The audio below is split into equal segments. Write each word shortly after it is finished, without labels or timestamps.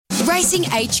Racing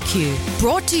HQ,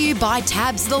 brought to you by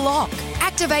Tabs The Lock.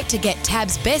 Activate to get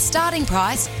Tab's best starting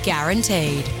price,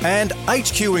 guaranteed. And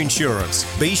HQ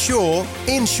Insurance. Be sure,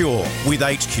 insure with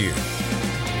HQ.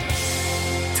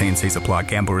 T&Cs apply.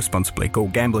 Gamble responsibly. Call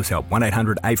Gamblers Help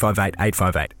 1800 858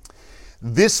 858.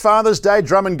 This Father's Day,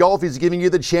 Drummond Golf is giving you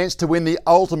the chance to win the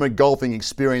ultimate golfing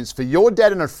experience for your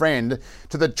dad and a friend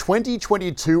to the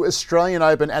 2022 Australian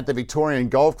Open at the Victorian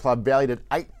Golf Club, valued at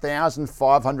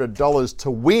 $8,500. To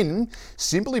win,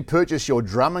 simply purchase your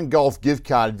Drummond Golf gift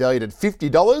card valued at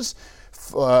 $50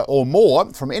 or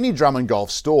more from any Drummond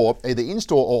Golf store, either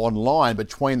in-store or online,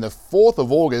 between the 4th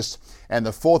of August and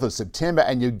the 4th of September,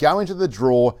 and you go into the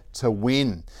draw to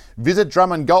win. Visit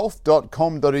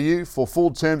drummondgolf.com.au for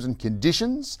full terms and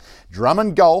conditions.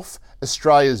 Drummond Golf,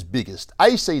 Australia's biggest.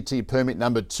 ACT permit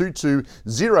number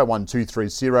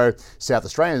 22012330, South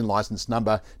Australian licence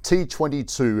number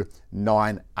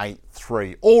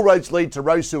T22983. All roads lead to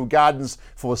Rosehill Gardens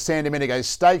for San Domenico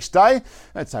Stakes Day.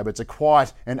 Let's hope it's a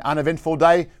quiet and uneventful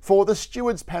day for the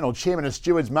Stewards panel. Chairman of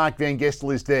Stewards, Mark Van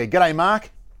Gestel, is there. G'day, Mark.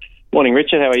 Morning,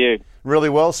 Richard. How are you? Really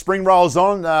well. Spring rolls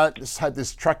on. Just hope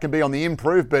this track can be on the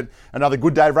improve, but another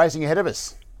good day of racing ahead of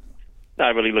us.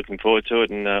 No, really looking forward to it,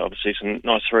 and obviously some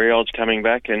nice 3-year-olds coming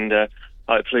back, and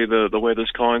hopefully the weather's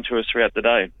kind to us throughout the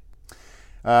day.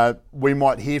 We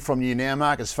might hear from you now,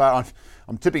 Mark. As far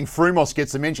I'm tipping Frumos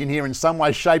gets a mention here in some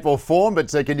way, shape or form, but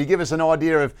can you give us an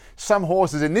idea of some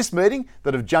horses in this meeting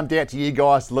that have jumped out to you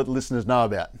guys to let the listeners know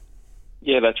about?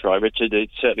 Yeah, that's right, Richard.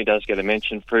 It certainly does get a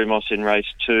mention. Frumos in race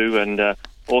 2, and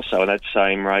also in that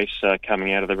same race,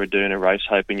 coming out of the Raduna race,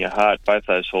 Hope in Your Heart. Both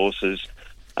those horses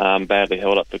badly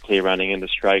held up for clear running in the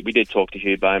straight. We did talk to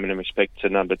Hugh Bowman in respect to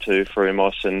number 2,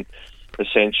 Frumos, and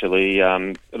essentially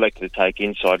elected to take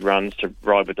inside runs to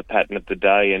ride with the pattern of the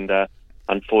day, and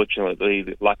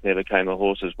unfortunately luck never came the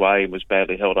horse's way. It was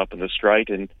badly held up in the straight,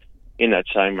 and in that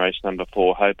same race, number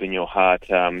 4, Hope in Your Heart,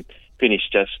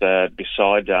 finished just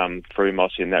beside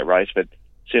Frumos in that race, but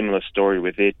similar story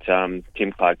with it.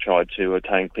 Tim Clark tried to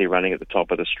attain clear running at the top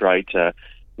of the straight,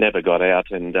 never got out,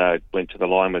 and went to the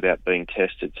line without being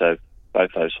tested, so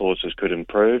both those horses could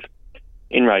improve.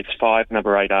 In race 5,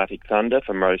 number 8, Arctic Thunder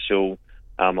from Rosehill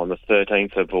on the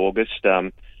 13th of August.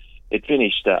 It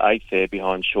finished 8th there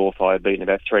behind Surefire, beaten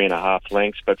about 3.5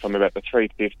 lengths, but from about the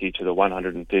 350 to the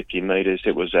 150 metres,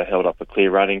 it was held up for clear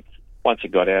running. Once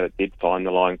it got out, it did find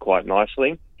the line quite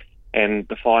nicely. And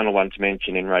the final one to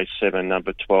mention in race 7,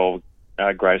 number 12,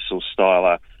 Graceful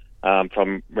Styler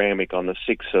from Randwick on the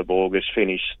 6th of August,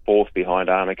 finished 4th behind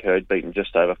Armacote, beaten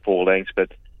just over 4 lengths.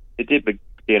 But it did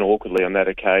begin awkwardly on that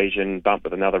occasion, bumped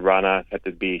with another runner, had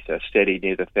to be steady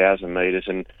near the 1,000 metres,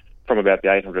 and from about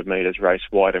the 800 metres, race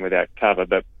wide and without cover.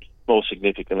 But more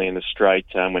significantly in the straight,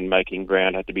 when making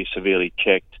ground, had to be severely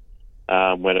checked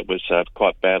when it was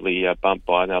quite badly bumped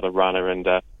by another runner, and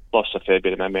lost a fair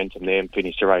bit of momentum there and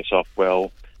finished the race off well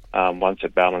once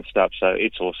it balanced up. So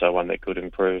it's also one that could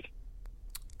improve.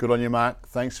 Good on you, Mark.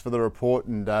 Thanks for the report,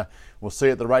 and we'll see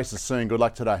you at the races soon. Good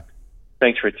luck today.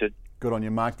 Thanks, Richard. Good on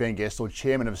you, Mark Van Gestel,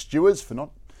 Chairman of Stewards, for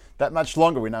not that much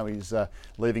longer. We know he's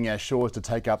leaving our shores to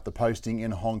take up the posting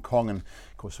in Hong Kong, and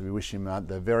of course we wish him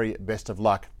the very best of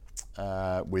luck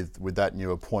with that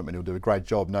new appointment. He'll do a great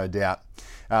job, no doubt.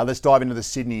 Let's dive into the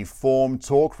Sydney form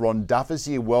talk. Ron Duffers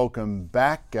here, welcome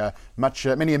back.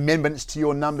 Many amendments to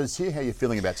your numbers here. How are you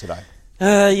feeling about today?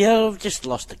 Yeah, I've just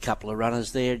lost a couple of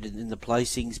runners there in the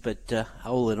placings, but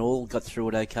all in all, got through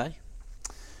it okay.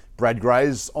 Brad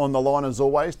Gray's on the line as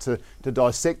always to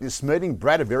dissect this meeting.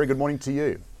 Brad, a very good morning to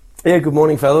you. Yeah, good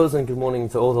morning, fellas, and good morning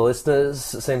to all the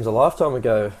listeners. It seems a lifetime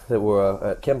ago that we were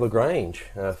at Kembla Grange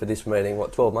for this meeting,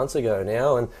 12 months ago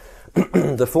now, and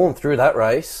the form through that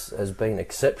race has been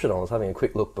exceptional. I was having a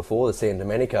quick look before the San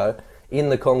Domenico. In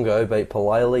the Congo, beat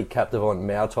Palele, Captivant,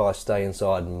 Mautai, Stay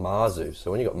Inside, and Marzu.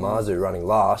 So when you've got Marzu running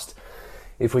last,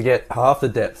 if we get half the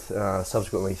depth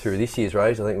subsequently through this year's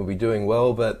race, I think we'll be doing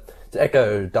well. But to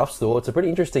echo Duff's thought, it's a pretty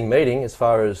interesting meeting as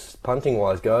far as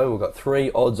punting-wise go. We've got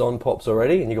 3 odds-on pops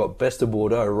already, and you've got Best of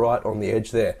Bordeaux right on the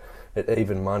edge there at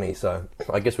even money. So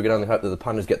I guess we can only hope that the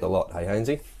punters get the lot, hey,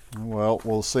 Hainsey? Well,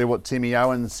 we'll see what Timmy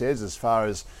Owen says as far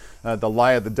as the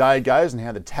lay of the day goes and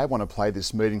how the TAB want to play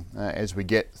this meeting as we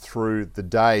get through the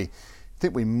day. I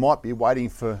think we might be waiting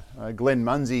for Glenn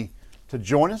Munsey to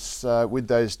join us with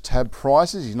those TAB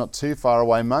prices. He's not too far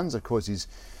away, Muns. Of course, he's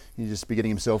just be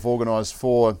getting himself organised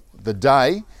for the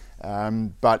day.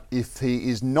 But if he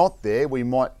is not there, we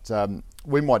might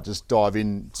just dive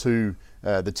into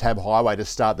the TAB Highway to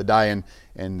start the day,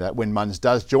 and when Muns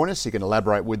does join us, he can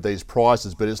elaborate with these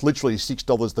prices. But it's literally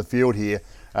 $6 the field here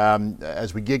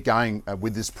as we get going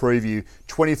with this preview.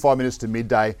 25 minutes to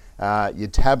midday, your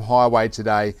Tab Highway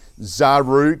today.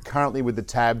 Zaru, currently with the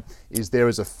Tab, is there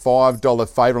as a $5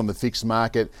 favourite on the fixed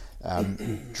market.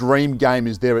 Dream Game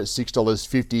is there at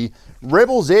 $6.50.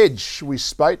 Rebel's Edge, we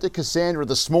spoke to Cassandra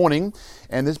this morning,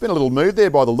 and there's been a little move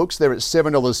there by the looks there at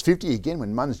 $7.50. Again,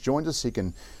 when Munns joins us, he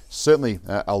can certainly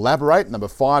elaborate. Number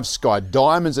 5, Sky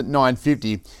Diamonds at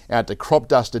 $9.50, out to Crop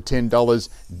Duster $10,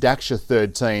 Daksha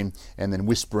 $13, and then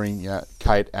Whispering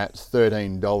Kate at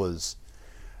 $13.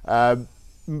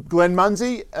 Glenn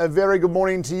Munsey, a very good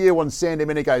morning to you on San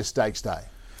Domenico Stakes Day.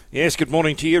 Yes, good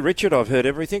morning to you, Richard. I've heard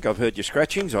everything. I've heard your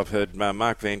scratchings. I've heard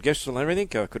Mark Van Gestel and everything.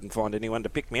 I couldn't find anyone to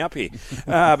pick me up here.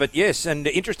 But yes, and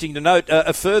interesting to note,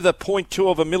 a further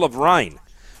 0.2 of a mil of rain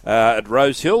at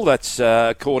Rosehill. That's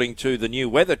according to the new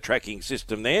weather tracking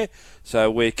system there.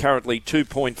 So we're currently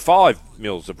 2.5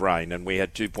 mils of rain, and we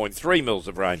had 2.3 mils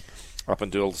of rain up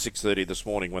until 6:30 this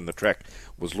morning when the track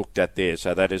was looked at there.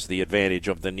 So that is the advantage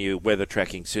of the new weather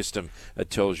tracking system.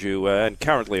 It tells you, and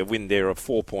currently a wind there of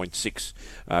 4.6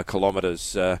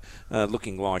 kilometres,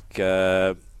 looking like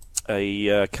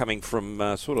coming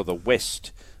from sort of the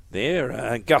west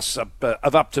there, gusts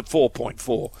of up to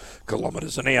 4.4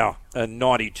 kilometres an hour, and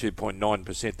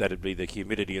 92.9%. That'd be the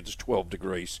humidity. It's 12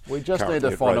 degrees. We just need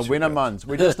to find a winner, Munns.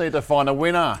 We just need to find a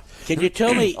winner. Can you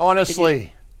tell me,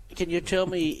 honestly? Can you tell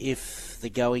me if the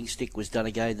going stick was done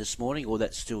again this morning, or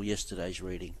that's still yesterday's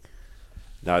reading?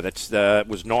 No, that's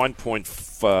was 9.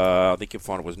 I think you'll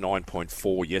find it was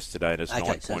 9.4 yesterday, and it's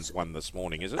 9.1 this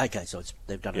morning, is it? Okay, so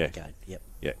they've done it again. Yep.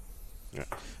 Yeah. Yeah.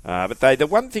 But the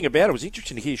one thing about it was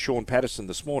interesting to hear Sean Patterson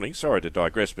this morning. Sorry to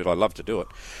digress, but I love to do it.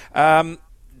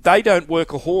 They don't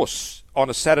work a horse on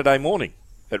a Saturday morning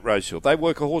at Rosehill. They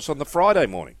work a horse on the Friday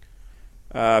morning.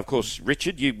 Of course,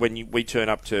 Richard, we turn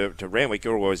up to Randwick,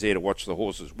 you're always there to watch the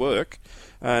horses work,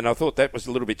 and I thought that was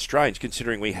a little bit strange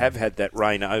considering we have had that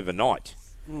rain overnight.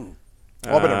 I've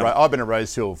been at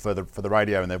Rosehill for the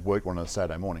radio, and they've worked one on a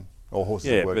Saturday morning. Or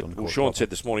horses have worked on the course. Sean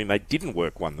said this morning they didn't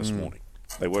work one this morning.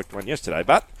 They worked one yesterday,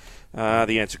 but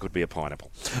the answer could be a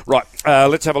pineapple. Right,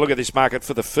 let's have a look at this market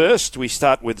for the first. We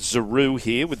start with Zaru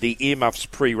here with the Earmuffs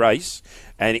pre-race,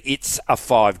 and it's a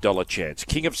 $5 chance.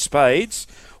 King of Spades,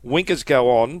 winkers go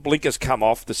on, blinkers come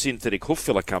off, the synthetic hoof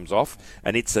filler comes off,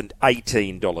 and it's an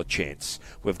 $18 chance.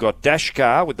 We've got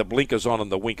Dashkar with the blinkers on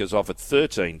and the winkers off at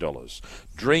 $13.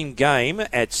 Dream Game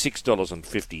at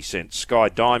 $6.50. Sky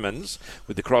Diamonds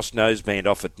with the cross noseband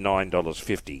off at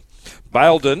 $9.50.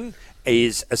 Baildon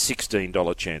is a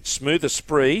 $16 chance. Smoother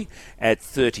Spree at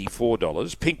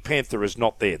 $34. Pink Panther is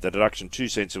not there. The deduction 2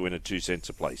 cents a win and 2 cents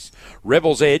a place.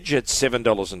 Rebel's Edge at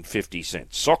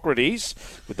 $7.50. Socrates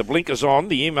with the blinkers on,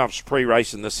 the earmuffs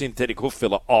pre-race and the synthetic hoof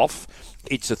filler off.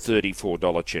 It's a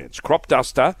 $34 chance. Crop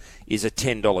Duster is a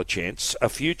 $10 chance. A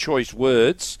Few Choice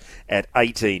Words at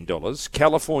 $18.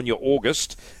 California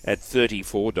August at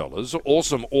 $34.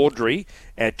 Awesome Audrey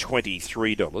at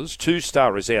 $23. 2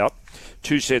 Star is out.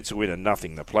 2 cents a win and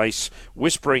nothing the place.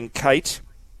 Whispering Kate,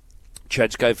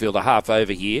 Chad Schofield a half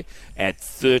over here at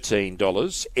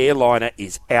 $13. Airliner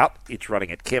is out. It's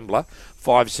running at Kembla.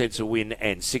 5 cents a win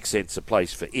and 6 cents a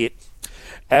place for it.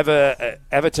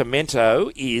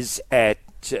 Avatamento is at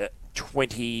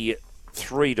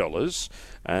 $23,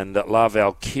 and La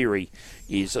Valkyrie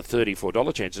is a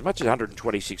 $34 chance. As much as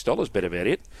 $126 bet about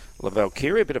it. La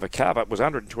Valkyrie, a bit of a carve up, was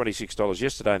 $126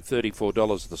 yesterday and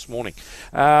 $34 this morning.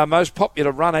 Most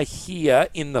popular runner here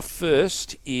in the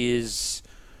first is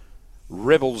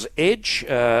Rebel's Edge,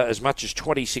 as much as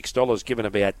 $26 given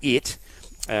about it.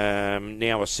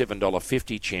 Now a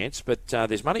 $7.50 chance, but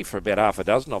there's money for about half a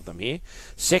dozen of them here.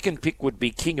 Second pick would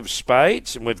be King of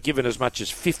Spades, and we've given as much as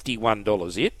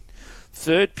 $51 it.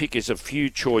 Third pick is A Few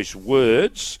Choice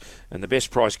Words, and the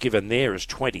best price given there is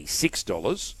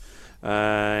 $26.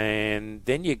 And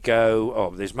then you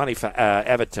go, there's money for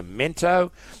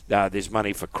Avatamento, there's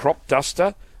money for Crop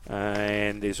Duster,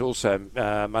 and there's also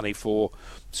money for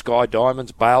Sky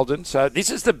Diamonds, Baildon. So this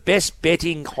is the best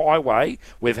betting highway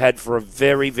we've had for a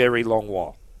very, very long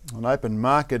while. On open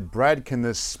market, Brad, can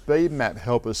the speed map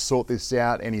help us sort this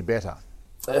out any better?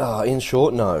 In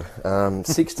short, no.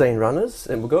 16 runners,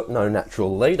 and we've got no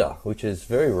natural leader, which is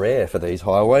very rare for these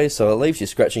highways, so it leaves you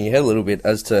scratching your head a little bit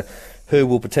as to who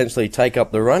will potentially take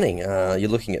up the running. You're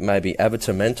looking at maybe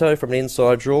Avatamento from an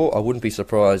inside draw. I wouldn't be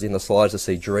surprised in the slides to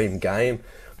see Dream Game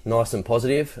nice and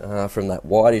positive from that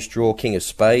wideish draw. King of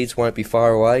Spades won't be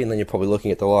far away, and then you're probably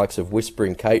looking at the likes of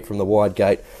Whispering Kate from the wide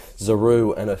gate,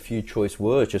 Zaru, and a few choice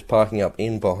words just parking up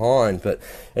in behind. But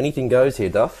anything goes here,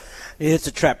 Duff. Yeah, it's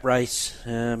a trap race.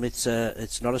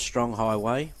 It's not a strong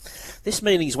highway. This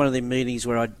meeting is one of them meetings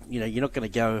where you're not going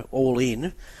to go all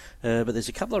in, but there's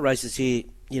a couple of races here.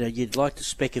 You'd like to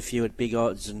spec a few at big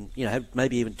odds, and have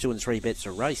maybe even 2 and 3 bets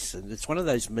a race. And it's one of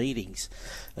those meetings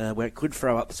where it could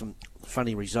throw up some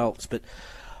funny results. But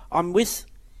I'm with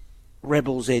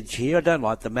Rebel's Edge here. I don't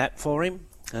like the map for him.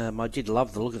 I did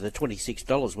love the look of the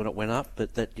 $26 when it went up,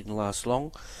 but that didn't last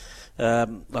long.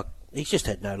 Look, he's just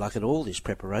had no luck at all this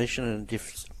preparation, and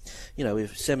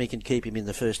if Sammy can keep him in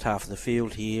the first half of the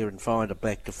field here and find a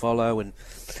back to follow and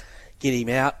get him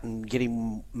out and get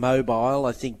him mobile,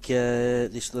 I think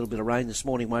this little bit of rain this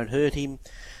morning won't hurt him,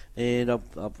 and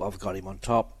I've got him on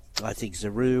top. I think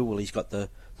Zaru, well, he's got the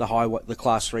highway, the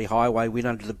Class 3 highway win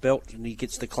under the belt, and he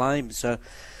gets the claim. So,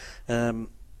 and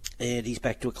he's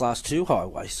back to a Class 2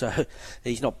 highway, so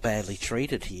he's not badly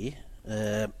treated here.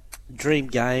 Dream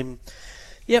Game.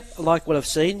 Yep, I like what I've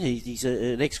seen. He's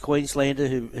an ex-Queenslander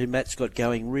who Matt's got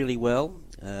going really well.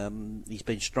 He's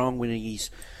been strong winning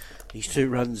his 2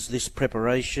 runs this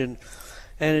preparation.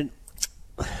 And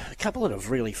a couple that have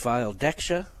really failed.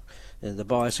 Daksha, and the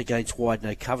bias against wide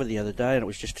no cover the other day, and it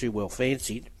was just too well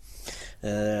fancied.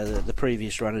 The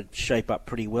previous run had shape up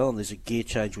pretty well, and there's a gear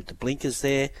change with the blinkers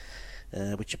there,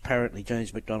 which apparently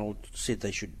James McDonald said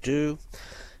they should do.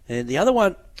 And the other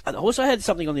one, I also had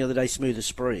something on the other day, Smooth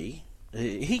Esprit.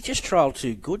 He just trialled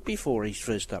too good before his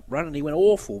first up run, and he went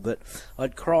awful, but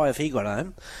I'd cry if he got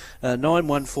home. 9,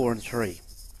 1, 4 and 3.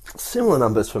 Similar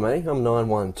numbers for me. I'm 9,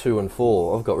 1, 2 and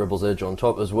 4. I've got Rebel's Edge on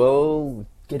top as well.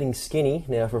 Getting skinny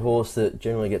now for a horse that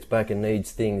generally gets back and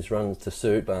needs things run to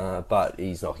suit, but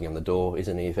he's knocking on the door,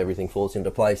 isn't he? If everything falls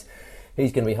into place,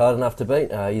 he's going to be hard enough to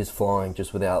beat. He is flying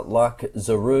just without luck.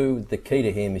 Zaru, the key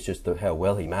to him is just how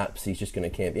well he maps. He's just going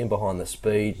to camp in behind the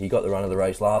speed. He got the run of the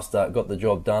race last start, got the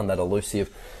job done, that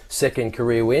elusive second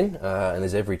career win, and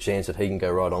there's every chance that he can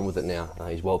go right on with it now.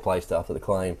 He's well placed after the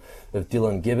claim of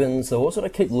Dylan Gibbons. The horse that I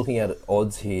keep looking at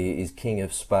odds here is King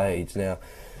of Spades. Now,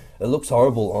 it looks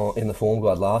horrible in the form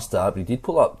guide last start, but he did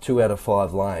pull up 2 out of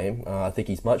 5 lame. I think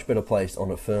he's much better placed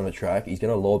on a firmer track. He's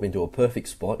going to lob into a perfect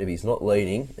spot. If he's not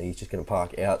leading, he's just going to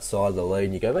park outside of the lead.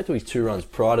 And you go back to his 2 runs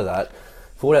prior to that,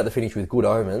 fought out the finish with Good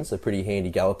Omens, a pretty handy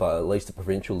galloper, at least at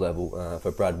provincial level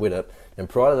for Brad Widdop. And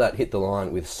prior to that, hit the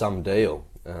line with Some Deal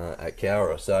at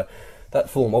Cowra. So that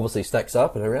form obviously stacks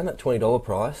up, and around that $20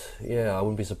 price, yeah, I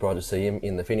wouldn't be surprised to see him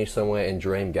in the finish somewhere. And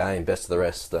Dream Game, best of the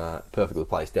rest, perfectly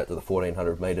placed out to the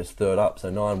 1,400 metres, third up. So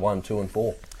 9, 1, 2 and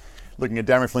 4. Looking at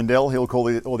Darren Flindell, he'll call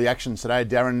all the actions today.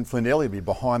 Darren Flindell, he'll be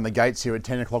behind the gates here at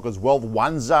 10 o'clock as well.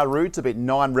 1 Zaru to beat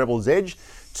 9 Rebel's Edge,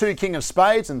 2 King of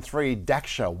Spades and 3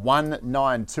 Daksha. 1,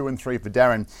 9, 2 and 3 for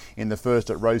Darren in the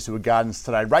first at Rosehill Gardens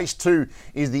today. Race 2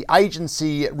 is the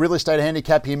Agency Real Estate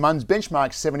Handicap here. Munns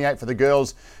benchmark 78 for the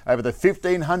girls over the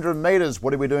 1,500 metres.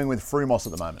 What are we doing with Frumos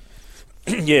at the moment?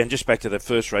 Yeah, and just back to that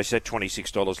first race, that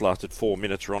 $26 lasted 4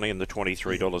 minutes, Ronnie, and the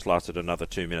 $23 lasted another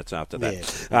 2 minutes after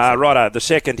that. Yeah, righto, the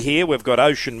second here, we've got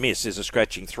Ocean Miss is a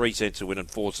scratching 3 cents a win and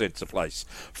 4 cents a place.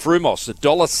 Frumos,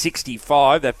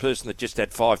 $1.65. That person that just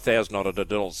had 5,000 on it at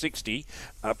 $1.60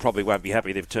 probably won't be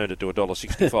happy they've turned it to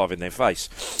 $1.65 in their face.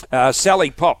 Sally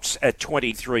Pops at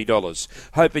 $23.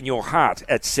 Hope in Your Heart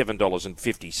at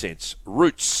 $7.50.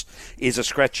 Roots is a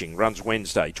scratching, runs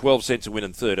Wednesday, 12 cents a win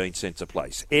and 13 cents a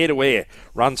place. Air to Air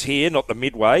runs here, not the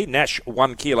midway. Nash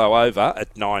 1 kilo over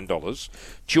at $9.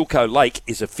 Chilco Lake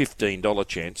is a $15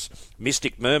 chance.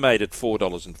 Mystic Mermaid at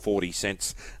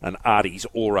 $4.40. And Artie's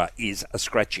Aura is a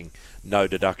scratching. No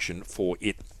deduction for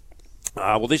it.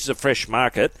 Well, this is a fresh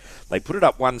market. They put it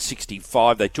up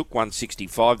 165. They took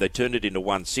 165. They turned it into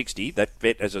 160. That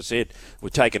bet, as I said,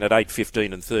 was taken at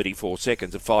 8:15 and 34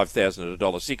 seconds at 5,000 at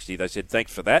 $1.60. They said,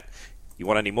 thanks for that. You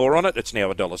want any more on it? It's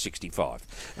now $1.65.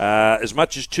 As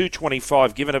much as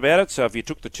 $2.25 given about it. So if you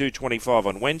took the $2.25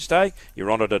 on Wednesday,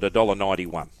 you're on it at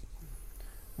 $1.91.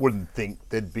 Wouldn't think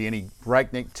there'd be any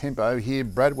breakneck tempo here,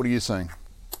 Brad. What are you seeing?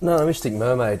 No, Mystic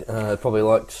Mermaid probably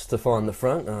likes to find the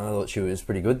front. I thought she was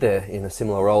pretty good there in a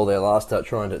similar role there last start,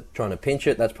 trying to pinch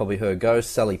it. That's probably her go.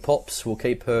 Sally Pops will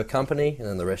keep her company, and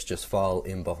then the rest just file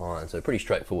in behind. So pretty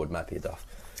straightforward map here, Duff.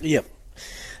 Yep.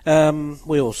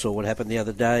 We all saw what happened the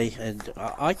other day, and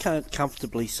I can't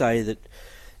comfortably say that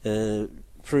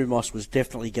Frumos was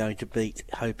definitely going to beat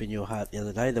Hope in Your Heart the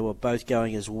other day. They were both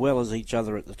going as well as each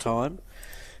other at the time,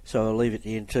 so I'll leave it to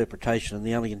the interpretation, and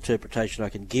the only interpretation I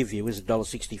can give you is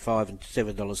 $1.65 and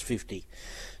 $7.50.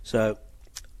 So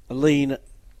a lean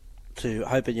to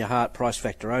Hope in Your Heart, price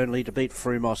factor only, to beat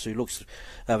Frumos, who looks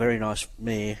a very nice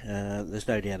mare. There's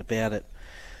no doubt about it.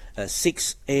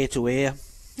 6 Air to Air.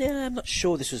 Yeah, I'm not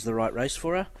sure this was the right race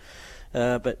for her,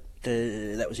 but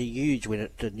that was a huge win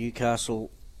at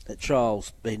Newcastle. At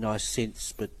Charles, been nice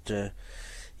since, but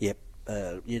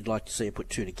you'd like to see her put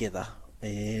two together.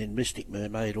 And Mystic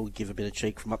Mermaid will give a bit of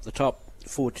cheek from up the top.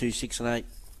 4, 2, 6 and 8.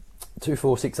 2,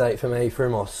 4, 6, 8 for me.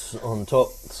 Frumos on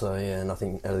top. So yeah,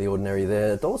 nothing out of the ordinary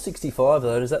there. $1.65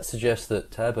 though. Does that suggest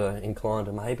that Tab are inclined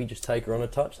to maybe just take her on a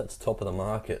touch? That's top of the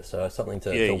market, so something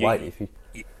to wait if you.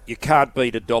 You can't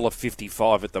beat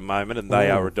 $1.55 at the moment, and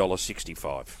they are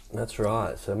 $1.65. That's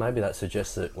right. So maybe that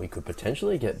suggests that we could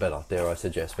potentially get better, dare I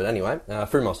suggest. But anyway,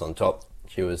 Frumos on top.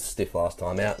 She was stiff last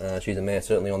time out. She's a mare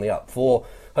certainly on the up. 4,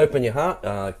 Hope in Your Heart,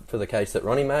 for the case that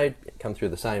Ronnie made. Come through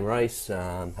the same race,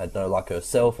 had no luck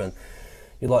herself, and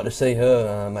you'd like to see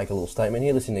her make a little statement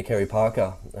here. Listening to Kerry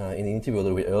Parker in the interview a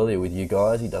little bit earlier with you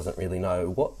guys, he doesn't really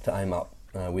know what to aim up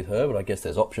with her, but I guess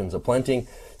there's options aplenty.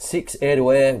 6 Air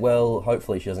to Air, well,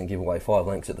 hopefully she doesn't give away 5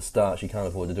 lengths at the start. She can't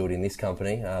afford to do it in this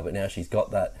company, but now she's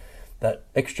got that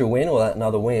extra win or that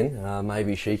another win,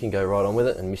 maybe she can go right on with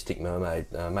it. And Mystic Mermaid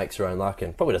makes her own luck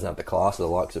and probably doesn't have the class of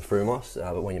the likes of Frumos,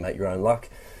 but when you make your own luck,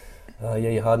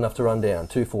 you're hard enough to run down.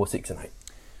 2, 4, 6 and 8.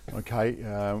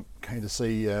 Okay, keen to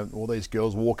see all these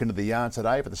girls walk into the yard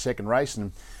today for the second race,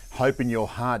 and Hope in Your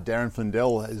Heart, Darren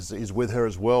Flindell is with her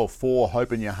as well. 4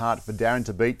 Hope in Your Heart for Darren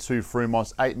to beat, 2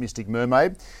 Frumos, 8 Mystic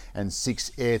Mermaid and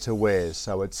 6 Air to Wear.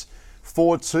 So it's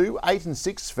 4, 2, 8 and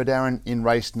 6 for Darren in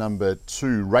race number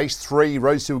 2. Race 3,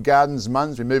 Rosehill Gardens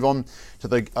Muns. We move on to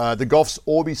the Goffs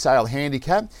Orby Sale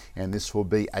Handicap, and this will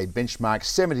be a benchmark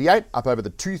 78 up over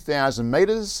the 2,000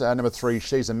 metres. Number 3,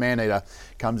 She's a Man-Eater,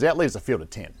 comes out, leaves the field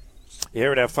at 10.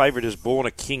 Yeah, and our favourite is Born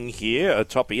a King here, a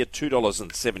toppy at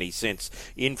 $2.70,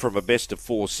 in from a best of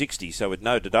 $4.60. So with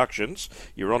no deductions,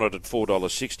 you're on it at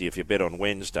 $4.60 if you bet on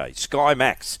Wednesday. Sky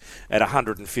Max at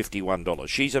 $151.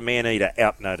 She's a Man-Eater,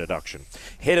 out, no deduction.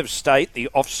 Head of State, the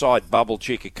offside bubble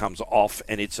checker comes off,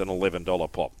 and it's an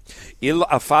 $11 pop. Il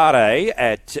Afare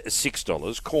at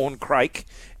 $6. Corn Crake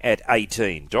at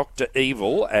 18. Dr.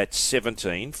 Evil at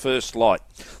 17. First Light.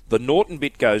 The Norton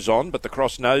bit goes on, but the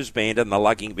cross noseband and the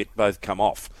lugging bit both come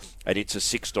off, and it's a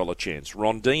 $6 chance.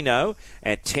 Rondino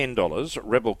at $10.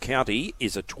 Rebel County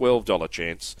is a $12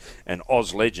 chance, and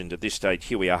Oz Legend at this stage,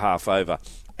 here we are half over,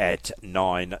 at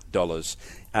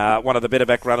 $9. One of the better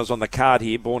back runners on the card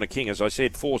here, Born a King, as I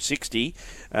said,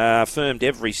 $4.60, firmed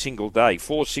every single day.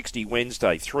 $4.60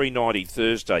 Wednesday, $3.90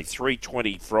 Thursday,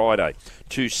 $3.20 Friday,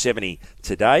 $2.70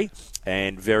 today,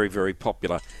 and very, very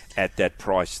popular at that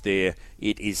price there.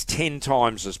 It is 10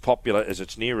 times as popular as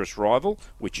its nearest rival,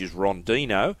 which is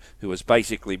Rondino, who has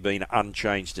basically been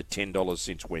unchanged at $10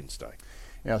 since Wednesday.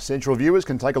 Our central viewers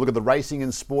can take a look at the Racing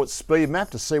and Sports speed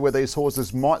map to see where these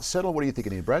horses might settle. What are you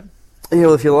thinking here, Brad? Yeah,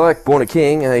 well, if you like Born a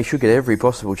King, he should get every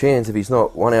possible chance. If he's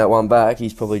not one out, one back,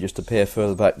 he's probably just a pair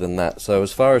further back than that. So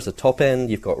as far as the top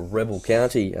end, you've got Rebel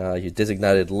County, your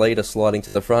designated leader, sliding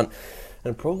to the front,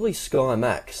 and probably Sky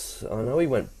Max. I know he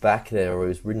went back there, or he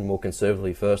was ridden more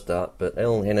conservatively first up, but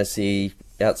Ellen Hennessy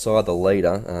outside the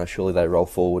leader, surely they roll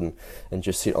forward and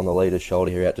just sit on the leader's shoulder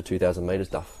here out to 2,000 metres,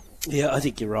 Duff. Yeah, I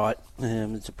think you're right.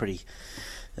 It's a pretty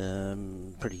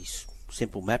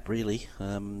simple map, really.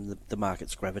 The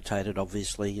market's gravitated,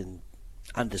 obviously, and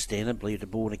understandably, to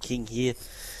Born a King here.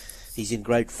 He's in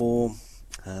great form.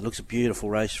 Looks a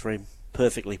beautiful race for him.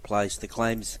 Perfectly placed. The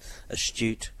claim's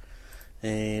astute.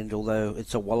 And although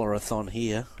it's a Wallereathon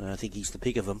here, I think he's the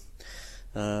pick of them.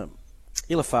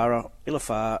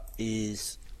 Ilafar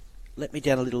is let me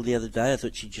down a little the other day. I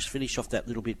thought she'd just finish off that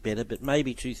little bit better, but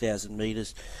maybe 2,000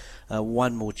 metres.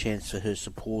 One more chance for her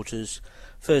supporters.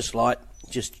 First Light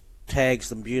just tags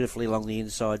them beautifully along the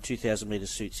inside. 2,000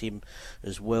 metres suits him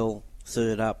as well.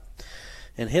 Third up.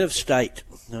 And Head of State.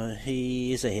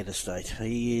 He is a Head of State.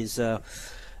 He is...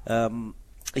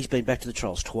 he's been back to the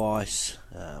trials twice.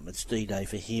 It's D-Day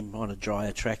for him on a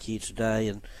drier track here today,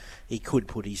 and he could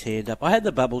put his hand up. I had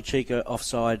the bubble cheeker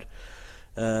offside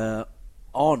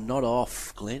on, not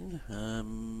off,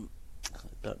 Glenn.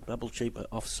 Bubble cheeker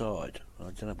offside. I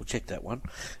don't know. We'll check that one.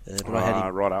 But I had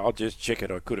him. Right. I'll just check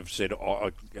it. I could have said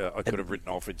I could have written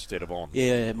off instead of on.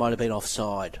 Yeah, it might have been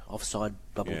offside. Offside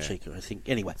bubble cheeker, I think.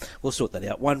 Anyway, we'll sort that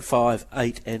out. 1, 5,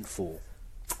 8, and 4.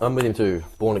 I'm with him too.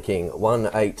 Born a King. 1,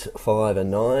 8, 5,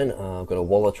 and 9. I've got a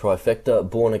Waller trifecta.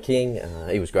 Born a King.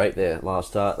 He was great there last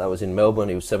start. That was in Melbourne.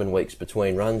 He was 7 weeks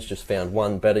between runs. Just found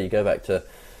one better. You go back to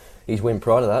his win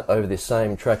prior to that over this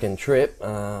same track and trip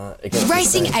against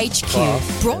Racing the same HQ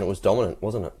class, brought- and it was dominant,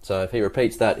 wasn't it? So if he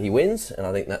repeats that, he wins, and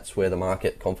I think that's where the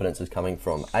market confidence is coming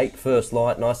from. 8 First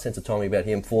Light, nice sense of timing about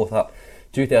him, 4th up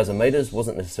 2,000 metres,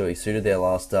 wasn't necessarily suited there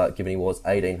last start, given he was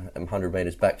 1,800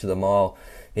 metres back to the mile.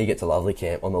 He gets a lovely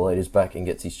camp on the leader's back and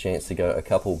gets his chance to go a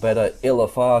couple better.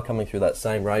 Illafar coming through that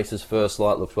same race as First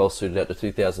Light, looked well suited out to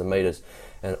 2,000 metres.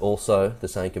 And also, the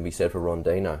same can be said for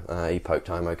Rondino. He poked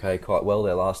home okay quite well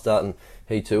there last start, and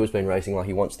he too has been racing like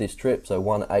he wants this trip. So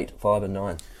 1, 8, 5 and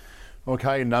 9.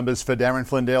 Okay, numbers for Darren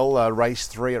Flindell, race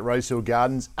 3 at Rosehill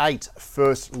Gardens. 8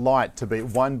 First Light to beat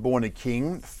 1 Born a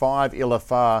King, 5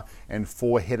 Illafar and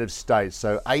 4 Head of State.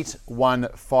 So 8, 1,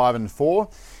 5 and 4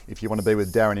 if you want to be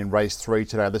with Darren in race 3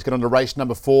 today. Let's get on to race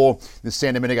number 4, the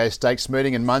San Domingo Stakes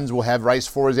meeting, and Munns will have race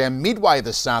 4 as our midway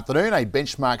this afternoon, a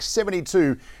benchmark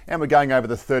 72, and we're going over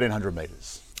the 1,300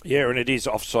 metres. Yeah, and it is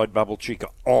offside bubble chick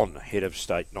on Head of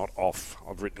State, not off.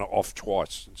 I've written off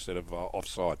twice instead of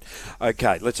offside.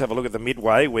 Okay, let's have a look at the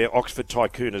midway where Oxford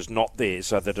Tycoon is not there,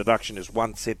 so the deduction is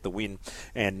 1 set the win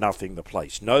and nothing the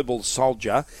place. Noble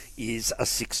Soldier is a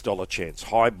 $6 chance.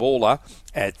 High Baller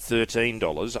at $13.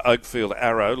 Oakfield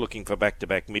Arrow looking for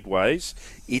back-to-back midways.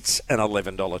 It's an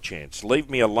 $11 chance. Leave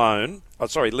Me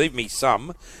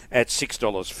Some at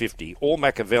 $6.50. All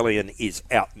Machiavellian is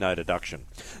out, no deduction.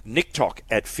 Nick Tock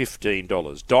at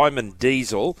 $15. Diamond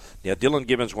Diesel. Now, Dylan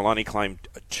Gibbons will only claim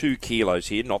 2 kilos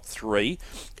here, not 3.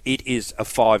 It is a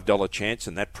 $5 chance,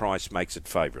 and that price makes it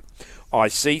favourite. I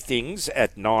See Things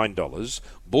at $9.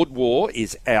 Bud War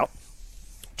is out,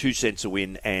 2 cents a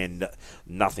win and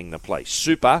nothing the place.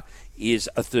 Super is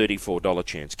a $34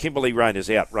 chance. Kimberley Rain is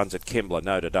out, runs at Kembla,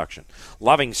 no deduction.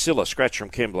 Loving Silla, scratch from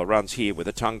Kembla, runs here with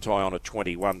a tongue tie on at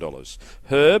 $21.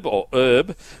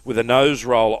 Herb with a nose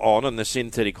roll on and the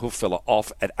synthetic hoof filler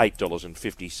off at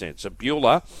 $8.50. A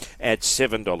Beulah at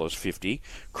 $7.50.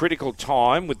 Critical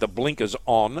Time with the blinkers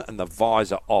on and the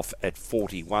visor off at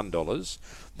 $41.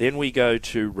 Then we go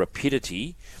to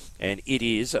Rapidity, and it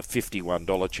is a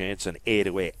 $51 chance, and Air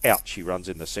to Air out. She runs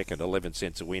in the second, 11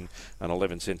 cents a win and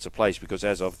 11 cents a place, because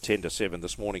as of 10 to 7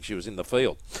 this morning, she was in the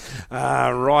field.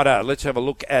 Righto, let's have a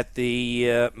look at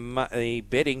the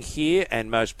betting here,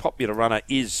 and most popular runner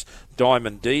is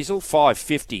Diamond Diesel,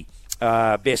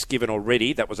 $5.50. Best given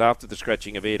already. That was after the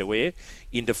scratching of Air to Air,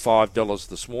 into $5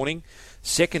 this morning.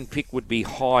 Second pick would be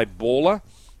High Baller,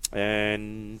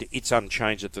 and it's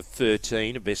unchanged at the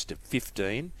 13, a best at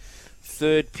 15.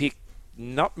 Third pick,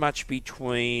 not much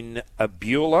between a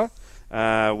Beulah,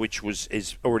 which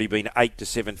has already been 8 to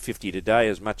 7.50 today,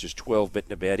 as much as 12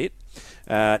 betting about it.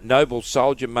 Noble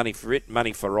Soldier, money for it,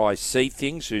 money for I See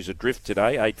Things, who's adrift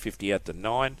today, 8.50 out to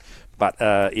 9, but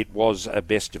it was a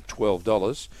best of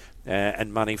 $12,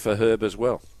 and money for Herb as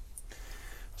well. I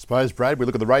suppose, Brad, we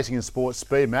look at the racing and sports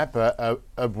speed map.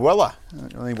 Abuela,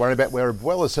 only worried about where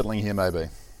Abuela's settling here, maybe.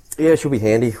 Yeah, she'll be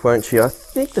handy, won't she? I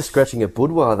think the scratching of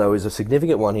Boudoir, though, is a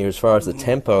significant one here as far as the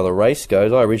tempo of the race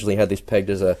goes. I originally had this pegged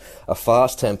as a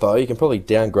fast tempo. You can probably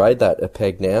downgrade that a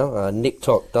peg now. Nick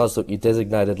Tock does look your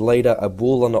designated leader.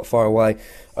 Abula not far away.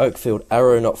 Oakfield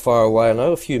Arrow not far away. I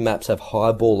know a few maps have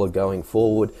High Baller going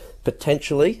forward,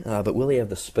 potentially, but will he have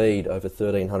the speed over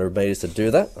 1,300 metres to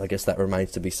do that? I guess that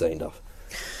remains to be seen, Duff.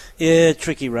 Yeah,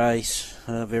 tricky race.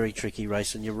 Very tricky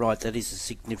race, and you're right, that is a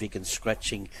significant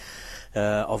scratching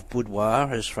of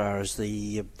Boudoir as far as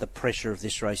the pressure of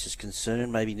this race is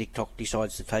concerned. Maybe Nick Tock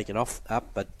decides to take it up,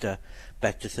 but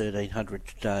back to 1,300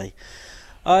 today.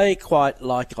 I quite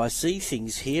like I See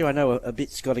Things here. I know a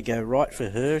bit's got to go right for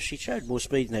her. She showed more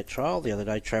speed in that trial the other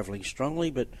day, travelling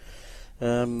strongly, but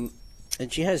and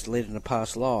she has led in a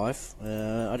past life.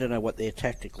 I don't know what their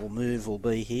tactical move will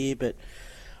be here, but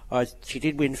she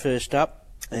did win first up.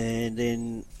 And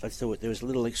then I thought there was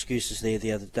little excuses there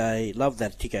the other day. Love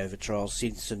that tick over trial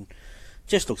since, and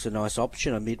just looks a nice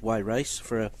option, a midway race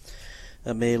for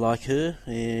a mare like her,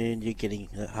 and you're getting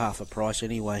half a price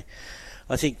anyway.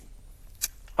 I think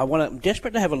I'm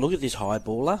desperate to have a look at this High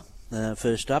Baller.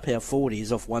 First up, how forward he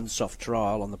is off one soft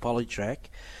trial on the poly track.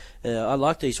 I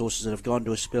like these horses that have gone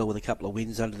to a spell with a couple of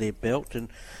wins under their belt, and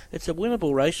it's a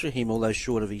winnable race for him, although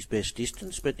short of his best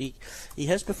distance. But he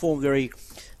has performed very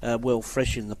well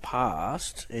fresh in the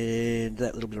past, and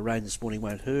that little bit of rain this morning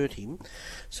won't hurt him.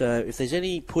 So if there's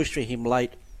any push for him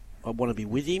late, I want to be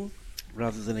with him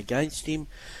rather than against him.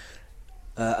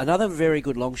 Another very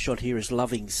good long shot here is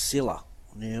Loving Silla.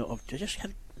 Now, I've just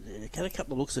had had a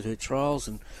couple of looks at her trials,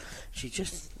 and she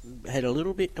just had a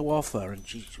little bit to offer, and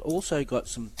she's also got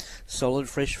some solid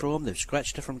fresh form. They've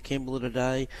scratched her from Kembla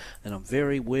today, and I'm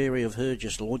very wary of her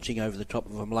just launching over the top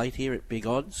of them late here at big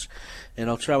odds. And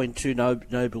I'll throw in Two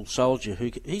Noble Soldier,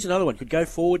 he's another one, could go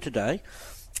forward today,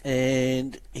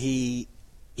 and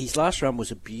his last run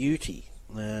was a beauty,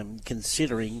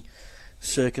 considering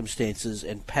circumstances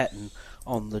and pattern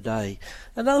on the day.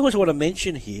 Another one I want to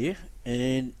mention here,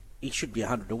 and he should be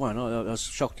 100 to 1. I was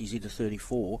shocked he's into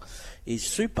 34. Is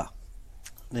Super.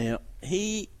 Now,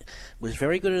 he was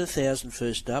very good at 1,000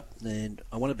 first up, and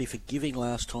I want to be forgiving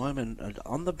last time. And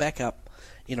on the back up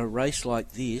in a race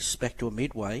like this, back to a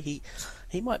midway,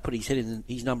 he might put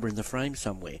his number in the frame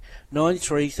somewhere. 9,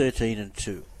 3, 13, and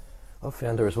 2. I've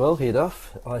found her as well here,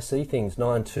 Duff. I see things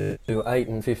 9, 2, 8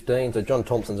 and 15. So John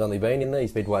Thompson's only been in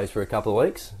these midways for a couple of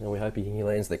weeks, and we hope he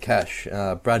lands the cash.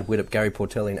 Brad Widdop, Gary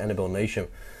Portelli and Annabelle Neesham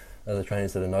are the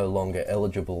trainers that are no longer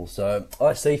eligible. So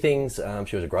I see things.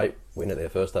 She was a great winner there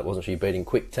first up, wasn't she? Beating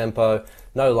Quick Tempo.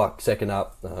 No luck second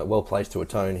up. Well placed to a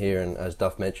tone here, and as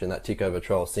Duff mentioned, that tick over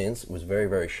trial since was very,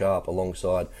 very sharp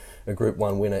alongside a Group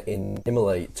 1 winner in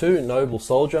Emily. 2, Noble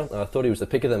Soldier. I thought he was the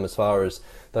pick of them as far as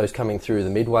those coming through the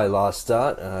midway last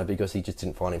start, because he just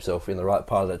didn't find himself in the right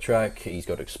part of the track. He's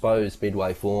got exposed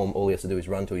midway form. All he has to do is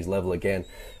run to his level again,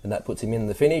 and that puts him in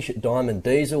the finish. Diamond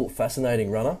Diesel,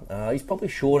 fascinating runner. He's probably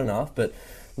short enough, but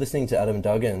listening to Adam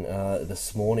Duggan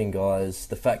this morning, guys,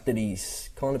 the fact that he's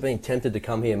kind of been tempted to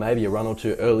come here maybe a run or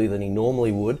two earlier than he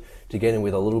normally would to get in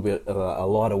with a little bit of a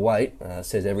lighter weight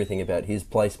says everything about his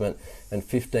placement. And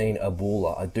 15,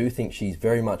 Abula. I do think she's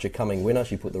very much a coming winner.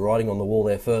 She put the writing on the wall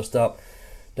there first up.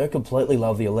 Don't completely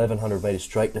love the 1,100 metres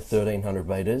straight to 1,300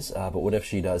 metres, but whatever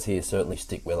she does here, certainly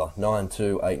stick with her. 9,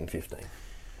 2, 8 and 15.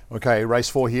 Okay, race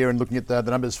 4 here, and looking at the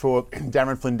numbers for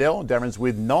Darren Flindell. Darren's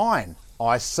with 9.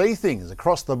 I see things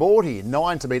across the board here.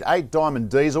 9 to beat 8,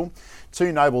 Diamond Diesel.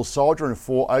 2, Noble Soldier, and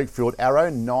 4, Oakfield Arrow.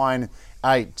 9,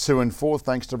 8, 2 and 4.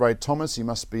 Thanks to Ray Thomas. He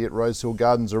must be at Rosehill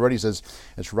Gardens already. He says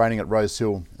it's raining at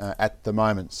Rosehill at the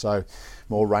moment. So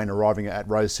more rain arriving at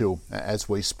Rosehill as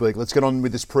we speak. Let's get on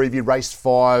with this preview. Race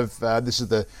 5. This is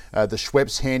the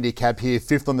Schweppes handicap here.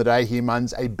 5th on the day here,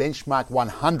 Muns. A benchmark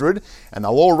 100. And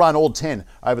they'll all run, all 10,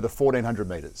 over the 1,400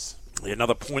 metres.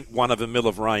 Another 0.1 of a mil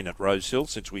of rain at Rosehill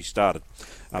since we started,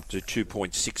 up to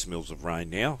 2.6 mils of rain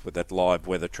now with that live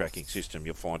weather tracking system.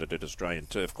 You'll find it at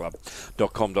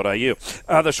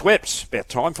australianturfclub.com.au. The Schweppes, about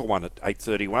time for one at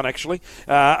 8:31 actually.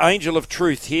 Angel of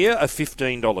Truth here, a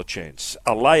 $15 chance.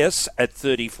 Elias at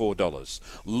 $34.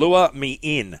 Lure Me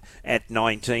In at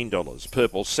 $19.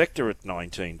 Purple Sector at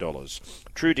 $19.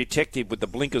 True Detective with the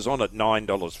blinkers on at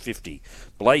 $9.50.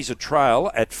 Blazer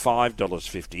Trail at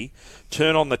 $5.50.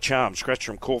 Turn on the Charm, scratch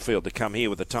from Caulfield to come here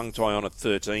with a tongue tie on at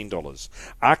 $13.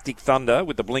 Arctic Thunder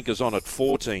with the blinkers on at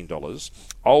 $14.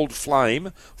 Old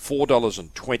Flame,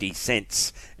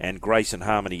 $4.20. And Grace and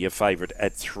Harmony, your favourite,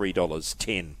 at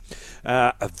 $3.10.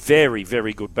 A very,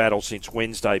 very good battle since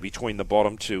Wednesday between the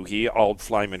bottom two here, Old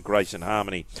Flame and Grace and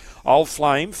Harmony. Old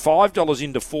Flame, $5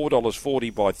 into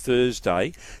 $4.40 by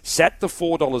Thursday. Sat the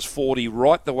 $4.40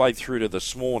 right the way through to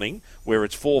this morning, where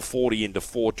it's $4.40 into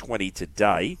 $4.20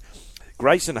 today.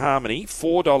 Grace and Harmony,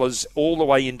 $4 all the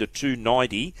way into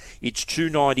 $2.90. It's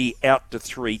 $2.90 out to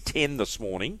 $3.10 this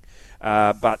morning.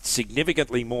 But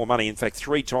significantly more money, in fact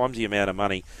 3 times the amount of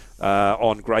money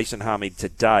on Grace and Harmony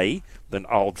today than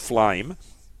Old Flame.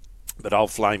 But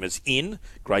Old Flame is in,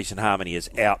 Grace and Harmony is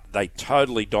out. They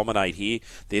totally dominate here.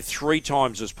 They're 3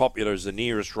 times as popular as the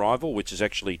nearest rival, which is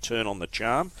actually Turn on the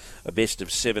Charm. A best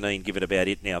of 17, give it about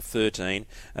it now 13.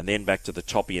 And then back to the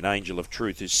toppy and Angel of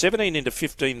Truth, who's 17 into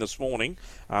 15 this morning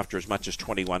after as much as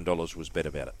 $21 was bet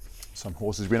about it. Some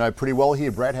horses we know pretty well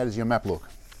here. Brad, how does your map look?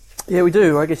 Yeah, we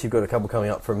do. I guess you've got a couple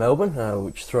coming up from Melbourne,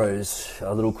 which throws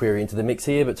a little query into the mix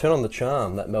here. But Turn on the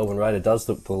Charm, that Melbourne Raider does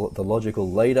look the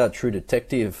logical leader. True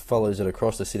Detective follows it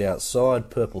across to sit outside.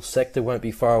 Purple Sector won't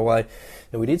be far away.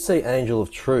 And we did see Angel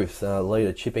of Truth,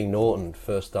 leader Chipping Norton,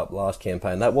 first up last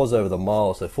campaign. That was over the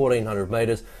mile, so 1,400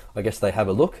 metres. I guess they have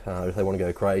a look. If they want to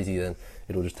go crazy, then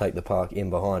it'll just take the park in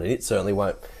behind it. It certainly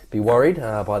won't be worried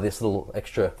by this little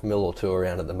extra mil or two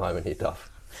around at the moment here, Duff.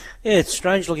 Yeah, it's a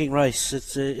strange-looking race.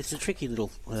 It's a tricky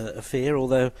little affair,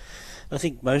 although I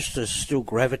think most are still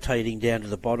gravitating down to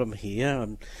the bottom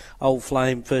here. Old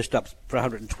Flame, first up for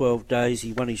 112 days.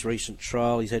 He won his recent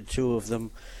trial. He's had 2 of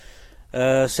them.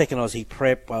 Second Aussie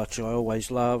Prep, which I always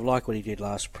love, like what he did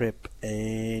last Prep,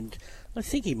 and I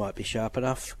think he might be sharp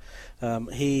enough.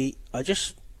 I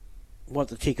just want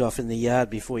the tick off in the yard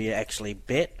before you actually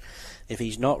bet. If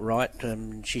he's not right,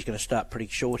 she's going to start pretty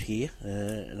short here.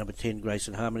 Number 10,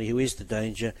 Grayson Harmony, who is the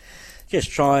danger. Just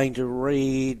trying to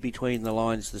read between the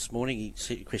lines this morning.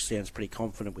 Chris sounds pretty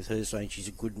confident with her, saying she's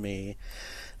a good mare.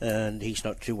 And he's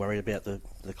not too worried about the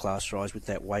class rise with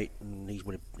that weight, and he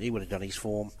would have done his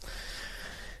form.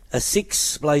 A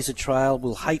 6, Blazer Trail,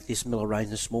 will hate this Miller rain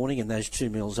this morning and those 2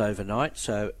 mils overnight,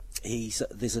 so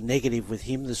there's a negative with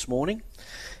him this morning.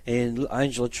 And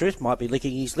Angel of Truth might be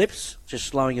licking his lips, just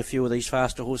slowing a few of these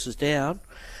faster horses down.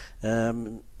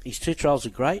 His 2 trials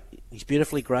are great. He's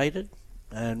beautifully graded,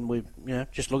 and we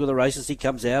just look at the races he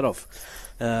comes out of.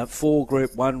 4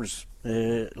 Group 1s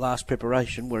last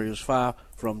preparation, where he was far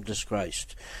from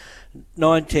disgraced.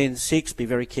 9, 10, 6, be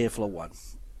very careful of 1.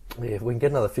 Yeah, if we can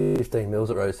get another 15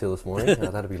 mils at Rosehill this morning,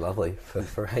 that'd be lovely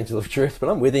for Angel of Truth. But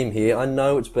I'm with him here. I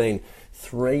know it's been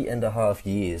 3.5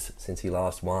 years since he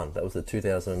last won. That was the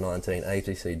 2019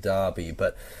 ATC Derby.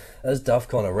 But as Duff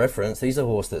kind of referenced, he's a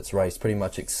horse that's raced pretty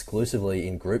much exclusively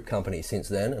in group company since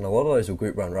then. And a lot of those were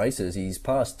group run races. He's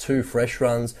passed 2 fresh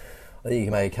runs. I think you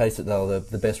can make a case that they were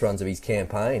the best runs of his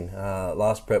campaign.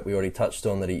 Last prep, we already touched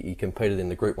on that he competed in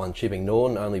the Group 1 Chipping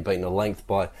Norton, only beaten a length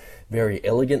by Very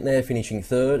Elegant there, finishing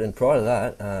 3rd. And prior to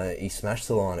that, he smashed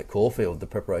the line at Caulfield, the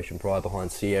preparation prior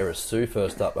behind Sierra Sue,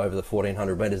 first up over the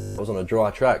 1,400 metres. It was on a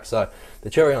dry track. So the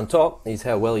cherry on top is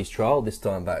how well he's trialled this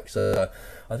time back. So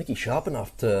I think he's sharp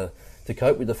enough to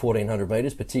cope with the 1,400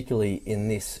 metres, particularly in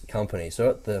this company. So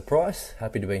at the price,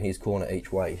 happy to be in his corner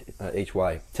each way.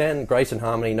 10, Grayson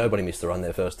Harmony, nobody missed the run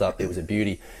there first up. It was a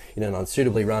beauty in an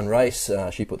unsuitably run race.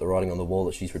 She put the writing on the wall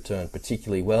that she's returned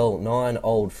particularly well. 9,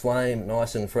 Old Flame,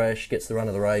 nice and fresh, gets the run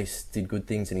of the race, did good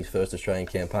things in his first Australian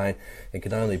campaign, and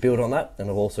can only build on that. And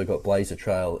I've also got Blazer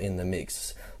Trail in the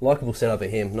mix. Likeable setup for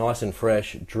him, nice and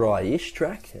fresh, dry-ish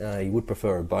track. He would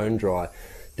prefer a bone dry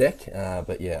deck,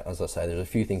 but yeah, as I say, there's a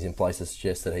few things in place that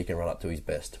suggest that he can run up to his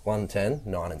best. 1, 10,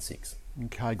 9 and 6.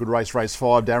 Okay, good race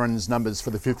 5. Darren's numbers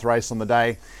for the 5th race on the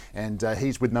day, and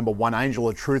he's with number 1 Angel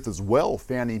of Truth as well.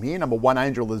 Found him here. Number 1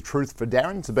 Angel of Truth for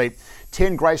Darren to beat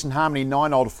 10 Grayson Harmony,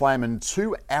 9 Old Flame, and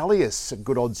 2 Alias.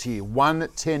 Good odds here. 1,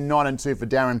 10, 9 and 2 for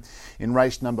Darren in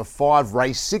race number 5.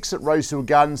 Race 6 at Rosehill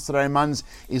Gardens today, Muns,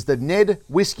 is the Ned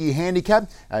Whiskey Handicap,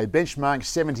 a benchmark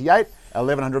 78,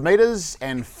 1,100 metres,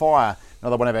 and Fire,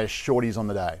 another one of our shorties on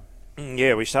the day.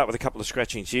 Yeah, we start with a couple of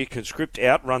scratchings here. Conscript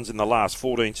out, runs in the last,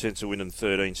 14 cents a win and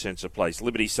 13 cents a place.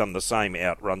 Liberty Sun the same,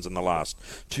 out, runs in the last,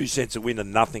 2 cents a win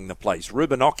and nothing the place.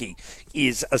 Rubinoki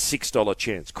is a $6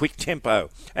 chance. Quick Tempo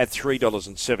at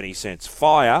 $3.70.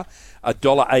 Fire,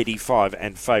 $1.85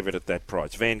 and favourite at that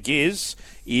price. Van Giz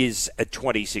is at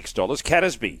 $26.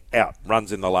 Cattersby out,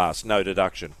 runs in the last, no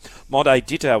deduction. Monte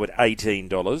Ditto at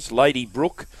 $18. Lady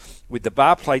Brook with the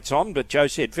bar plates on, but Joe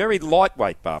said very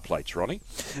lightweight bar plates, Ronnie,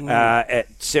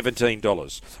 at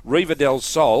 $17. Riva del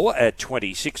Sol at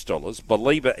 $26.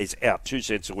 Belieber is out, 2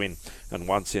 cents a win and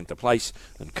 1 cent a place.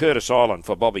 And Curtis Island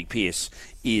for Bobby Pierce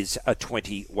is a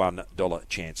 $21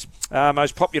 chance.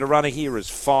 Most popular runner here is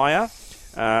Fire.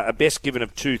 A best given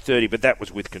of 230, but that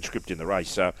was with Conscript in the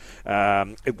race. So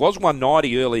it was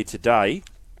 190 earlier today.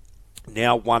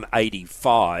 Now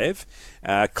 185.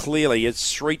 Clearly,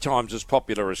 it's 3 times as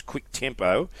popular as Quick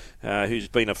Tempo, who's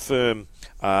been a firm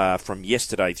from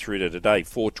yesterday through to today,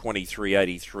 423,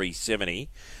 83, 70.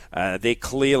 They're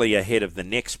clearly ahead of the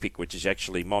next pick, which is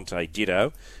actually Monte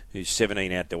Ditto, who's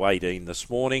 17 out to 18 this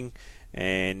morning.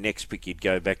 And next pick, you'd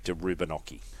go back to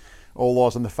Rubinoki. All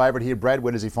eyes on the favourite here. Brad,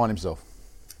 where does he find himself?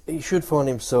 He should find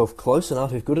himself close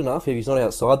enough, if good enough. If he's not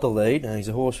outside the lead, and he's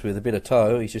a horse with a bit of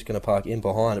toe, he's just going to park in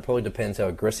behind. It probably depends how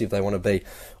aggressive they want to be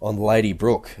on Lady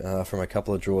Brook from a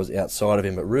couple of draws outside of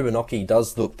him. But Rubinoki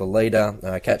does look the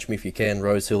leader. Catch Me If You Can,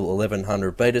 Rosehill,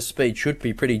 1,100 metres. Speed should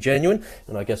be pretty genuine,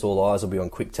 and I guess all eyes will be on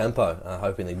Quick Tempo,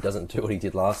 hoping that he doesn't do what he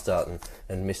did last start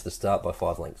and miss the start by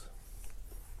 5 lengths.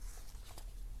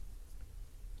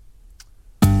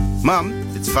 Mum,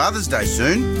 it's Father's Day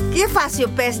soon. Give us your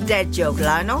best dad joke,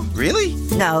 Lionel. Really?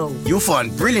 No. You'll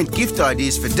find brilliant gift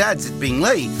ideas for dads at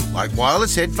Binglee, like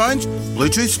wireless headphones,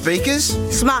 Bluetooth speakers,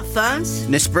 smartphones,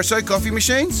 Nespresso coffee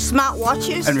machines,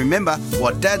 smartwatches. And remember,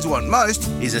 what dads want most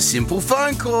is a simple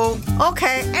phone call.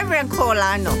 Okay, everyone call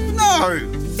Lionel. No!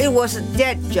 It was a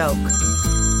dad joke.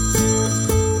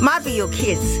 Might be your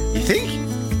kids. You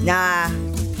think? Nah.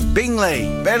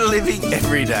 Binglee, better living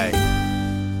every day.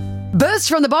 Burst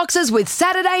from the boxes with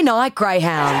Saturday Night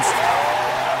Greyhounds.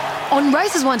 On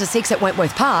races 1 to 6 at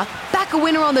Wentworth Park, back a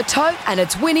winner on the tote and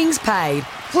its winnings paid.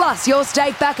 Plus your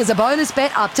stake back as a bonus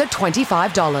bet up to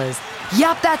 $25.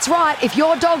 Yup, that's right. If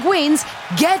your dog wins,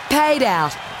 get paid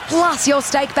out. Plus your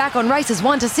stake back on races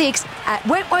 1 to 6 at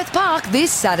Wentworth Park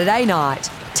this Saturday night.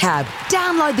 Tab,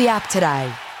 download the app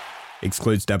today.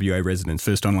 Excludes WA residents.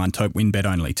 First online tote win bet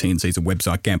only. TNC's a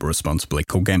website. Gamble responsibly.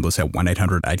 Call Gamblers Help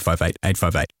 1800 858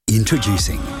 858.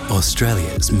 Introducing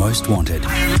Australia's most wanted.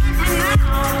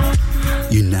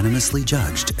 Unanimously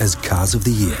judged as Cars of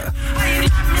the Year.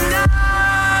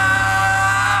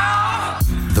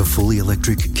 The fully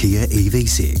electric Kia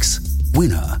EV6,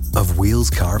 winner of Wheels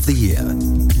Car of the Year.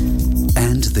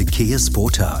 And the Kia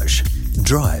Sportage,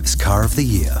 Drives Car of the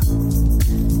Year.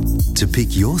 To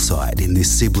pick your side in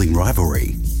this sibling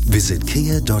rivalry, visit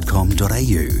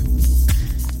kia.com.au.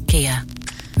 Kia.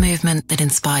 Movement that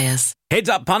inspires. Heads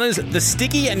up, punters, the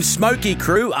Sticky and Smoky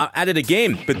crew are at it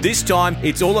again, but this time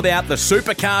it's all about the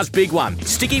Supercars big one.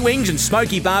 Sticky Wings and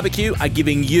Smoky Barbecue are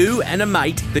giving you and a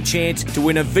mate the chance to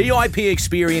win a VIP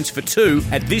experience for two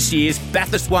at this year's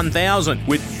Bathurst 1000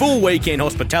 with full weekend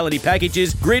hospitality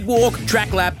packages, grid walk,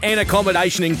 track lap and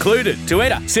accommodation included. To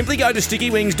enter, simply go to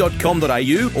stickywings.com.au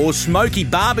or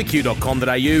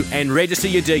smokybarbecue.com.au and register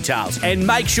your details. And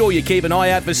make sure you keep an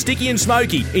eye out for Sticky and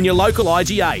Smoky in your local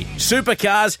IGA.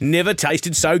 Supercars never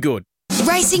tasted so good.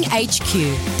 Racing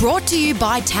HQ, brought to you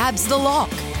by Tabs The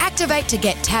Lock. Activate to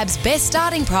get Tab's best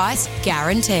starting price,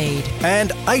 guaranteed.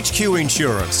 And HQ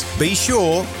Insurance. Be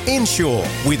sure, insure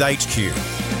with HQ.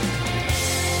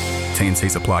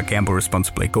 TNC's apply. Gamble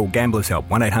responsibly. Call Gamblers Help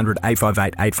 1800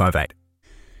 858 858.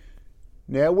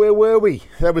 Now, where were we?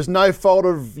 That was no fault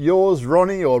of yours,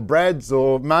 Ronnie, or Brad's,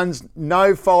 or Mun's.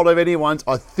 No fault of anyone's.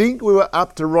 I think we were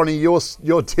up to, Ronnie, your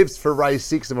tips for race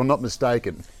 6, if I'm not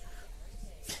mistaken.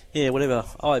 Yeah, whatever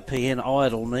IPN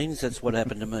idle means, that's what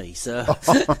happened to me. So,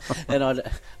 and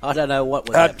I don't know what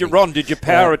was happening. Ron, did you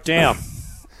power it down?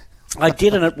 I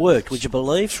did, and it worked. Would you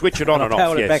believe? Switch it on and off.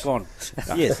 Powered yes. it back on.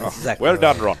 Yes, exactly. Well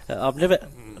done, Ron. I've never.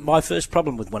 My first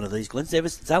problem with one of these, Glenn,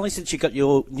 it's only since you got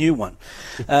your new one.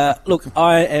 Look,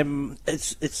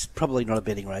 it's probably not a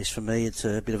betting race for me. It's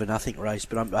a bit of a nothing race,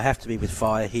 but I have to be with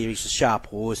Fire here. He's a sharp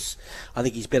horse. I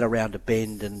think he's better round a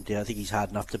bend, and I think he's hard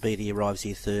enough to beat. He arrives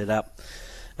here third up.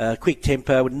 Quick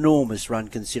tempo, enormous run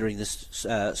considering the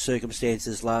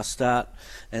circumstances last start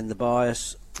and the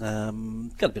bias.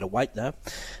 Got a bit of weight though.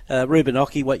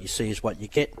 Rubinoki, what you see is what you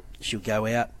get. She'll go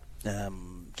out.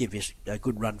 Give you a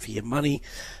good run for your money,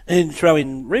 and throw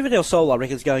in Riverdale Soul. I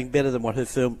reckon is going better than what her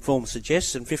form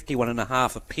suggests, and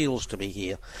 51.5 appeals to me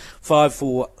here. 5,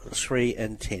 4, 3,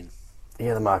 and 10.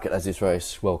 Yeah, the market has this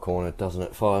race well cornered, doesn't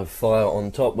it? 5 Fire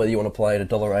on top. Whether you want to play at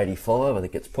 $1.85, I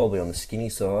think it's probably on the skinny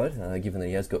side, given that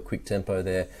he has got quick tempo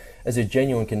there. As a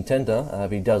genuine contender,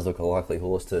 but he does look a likely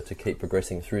horse to keep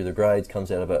progressing through the grades.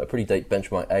 Comes out of a pretty deep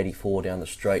benchmark 84 down the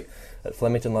straight at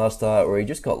Flemington last start, where he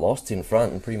just got lost in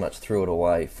front and pretty much threw it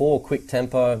away. 4 quick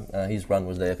tempo. His run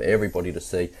was there for everybody to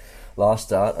see last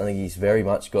start. I think he's very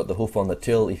much got the hoof on the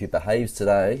till. If he behaves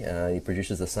today, he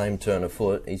produces the same turn of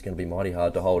foot, he's going to be mighty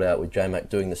hard to hold out with J-Mac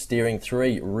doing the steering.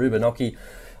 3, Rubinoki.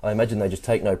 I imagine they just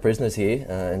take no prisoners here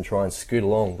and try and scoot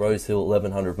along. Rosehill,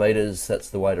 1,100 metres. That's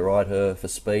the way to ride her for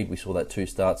speed. We saw that 2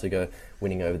 starts ago,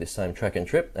 winning over this same track and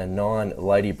trip. And 9,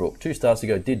 Ladybrook. 2 starts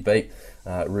ago did beat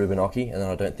Rubinoki, and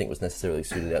then I don't think was necessarily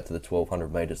suited out to the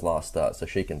 1,200 metres last start, so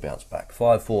she can bounce back.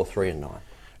 5, 4, 3 and 9.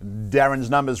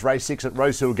 Darren's numbers, race 6 at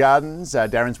Rosehill Gardens.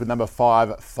 Darren's with number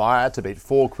 5, Fire, to beat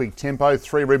 4, Quick Tempo,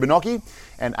 3, Rubinoki,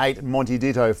 and 8, Monty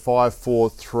Ditto. 5, 4,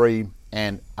 3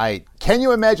 and 8. Can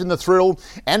you imagine the thrill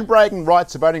and bragging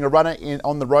rights of owning a runner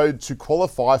on the road to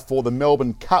qualify for the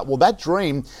Melbourne Cup? Well, that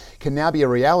dream can now be a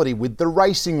reality with the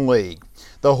Racing League.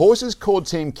 The horses called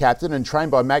team captain and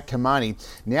trained by Matt Kamani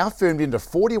now firmed into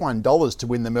 $41 to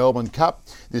win the Melbourne Cup.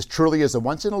 This truly is a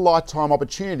once-in-a-lifetime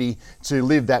opportunity to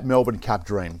live that Melbourne Cup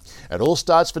dream. It all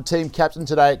starts for team captain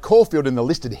today at Caulfield in the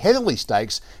listed Heatherley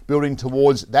Stakes, building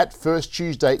towards that first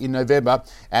Tuesday in November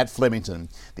at Flemington.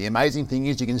 The amazing thing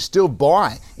is you can still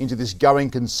buy into this going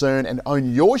concern and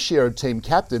own your share of team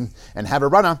captain and have a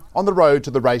runner on the road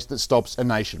to the race that stops a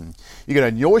nation. You can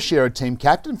own your share of team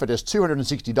captain for just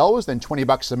 $260, then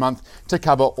 $20 a month to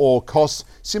cover all costs.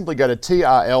 Simply go to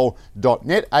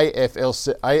trl.net,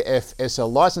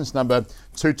 AFSL license number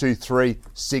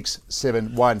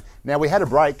 223671. Now, we had a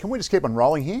break. Can we just keep on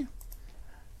rolling here?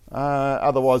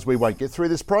 Otherwise, we won't get through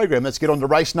this program. Let's get on to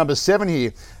race number 7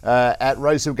 here at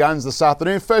Rosehill Gardens this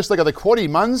afternoon. First leg of the quaddie,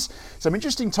 Muns. Some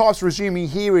interesting types resuming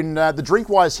here in the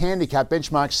Drinkwise Handicap,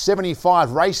 benchmark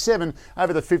 75, race 7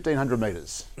 over the 1,500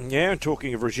 metres. Yeah, and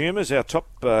talking of resumers, our top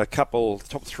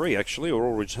 3 actually, are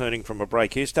all returning from a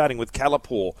break here, starting with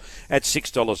Calipore at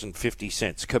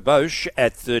 $6.50, Caboche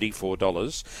at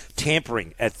 $34,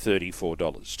 Tampering at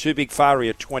 $34, Too Big Fari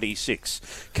at $26,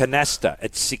 Canasta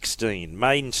at $16,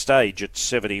 Main Stage at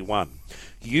 $71,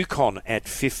 Yukon at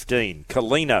 $15.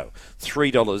 Kalino,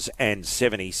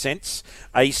 $3.70.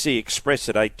 AC Express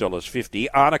at $8.50.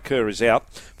 Arnakur is out,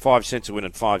 5 cents a win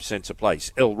and 5 cents a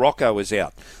place. El Rocco is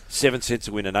out, 7 cents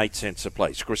a win and 8 cents a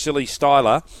place. Gracilli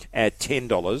Styler at $10.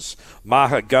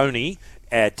 Mahagoni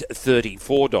at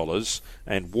 $34.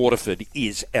 And Waterford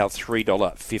is our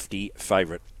 $3.50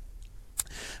 favourite.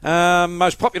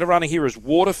 Most popular runner here is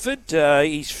Waterford.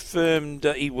 He's firmed.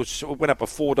 He went up a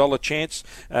 $4 chance.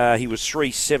 He was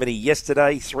 $3.70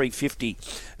 yesterday,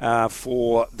 $3.50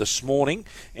 for this morning,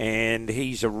 and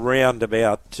he's around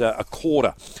about a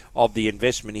quarter of the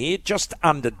investment here, just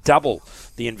under double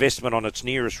the investment on its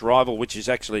nearest rival, which is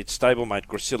actually its stablemate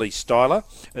Gracilli Styler.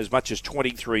 As much as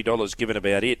 $23 given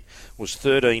about it, was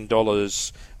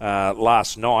 $13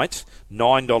 last night,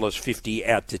 $9.50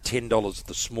 out to $10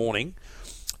 this morning.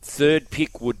 Third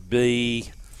pick would be,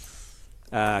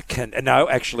 Karlapur,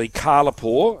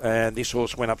 and this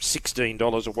horse went up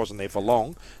 $16. It wasn't there for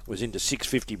long. It was into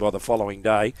 $6.50 by the following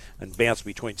day and bounced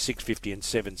between $6.50 and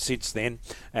 $7 since then.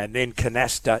 And then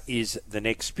Canasta is the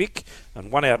next pick.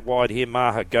 And one out wide here,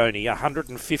 Mahagoni,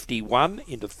 151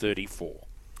 into 34.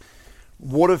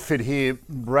 Waterford here.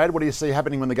 Brad, what do you see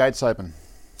happening when the gates open?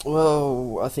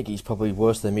 Well, I think he's probably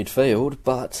worse than midfield,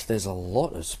 but there's a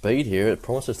lot of speed here. It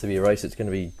promises to be a race that's going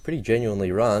to be pretty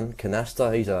genuinely run.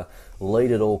 Canasta, he's a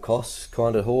lead at all costs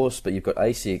kind of horse, but you've got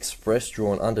AC Express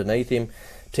drawn underneath him.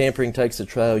 Tampering takes the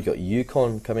trail. You've got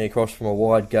Yukon coming across from a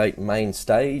wide gate main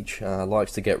stage.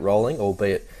 Likes to get rolling,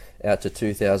 albeit out to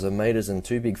 2,000 metres, and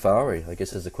Too Big Fari. I guess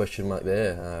there's a question mark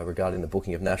there regarding the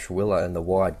booking of Nasrullah and the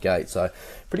wide gate. So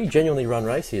pretty genuinely run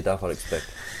race here, Duff, I'd expect.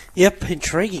 Yep,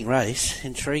 intriguing race.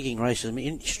 I'm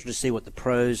interested to see what the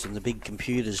pros and the big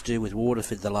computers do with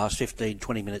Waterford the last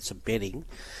 15-20 minutes of betting.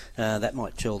 That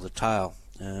might tell the tale.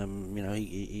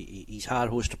 He's hard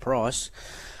horse to price.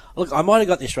 Look, I might have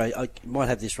got this race. I might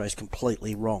have this race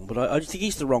completely wrong, but I think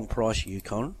he's the wrong price,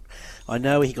 Yukon. I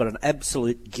know he got an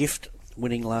absolute gift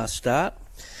winning last start,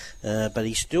 but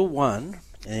he still won,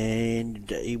 and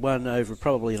he won over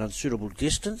probably an unsuitable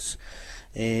distance.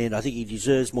 And I think he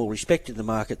deserves more respect in the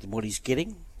market than what he's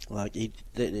getting.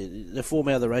 The form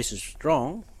out of the race is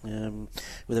strong,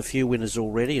 with a few winners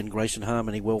already, and Grayson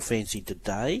Harmony well fancied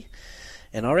today.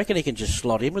 And I reckon he can just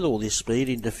slot in with all this speed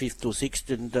into 5th or 6th,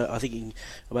 and I think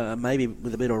maybe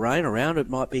with a bit of rain around, it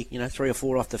might be 3 or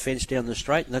 4 off the fence down the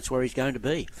straight, and that's where he's going to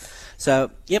be.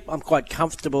 So, yep, I'm quite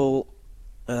comfortable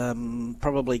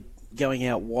probably going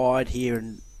out wide here,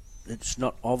 and it's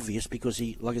not obvious because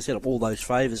he, like I said, of all those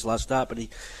favours last start, but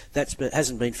that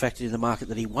hasn't been factored in the market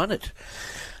that he won it.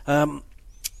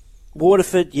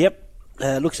 Waterford, yep,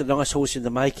 looks a nice horse in the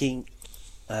making,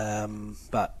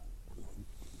 but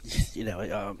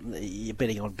you're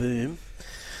betting on Boom.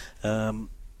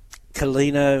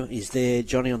 Kalino is there,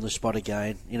 Johnny on the spot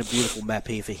again, in a beautiful map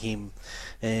here for him,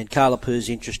 and Karlapur's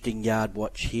interesting yard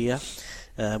watch here.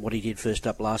 What he did first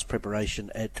up last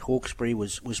preparation at Hawkesbury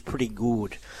was pretty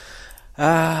good.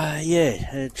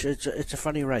 It's a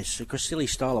funny race. Gracilli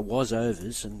Styler was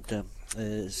overs, and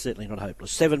certainly not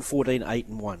hopeless. 7, 14, 8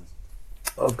 and 1.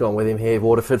 I've gone with him here.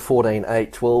 Waterford 14,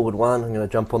 8, 12 and 1. I'm going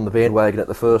to jump on the bandwagon at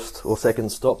the first or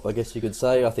second stop, I guess you could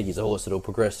say. I think he's a horse that will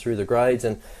progress through the grades,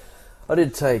 and I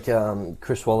did take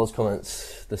Chris Waller's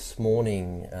comments this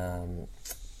morning.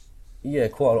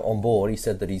 Quite on board. He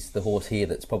said that he's the horse here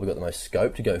that's probably got the most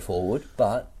scope to go forward,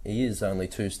 but he is only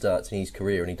 2 starts in his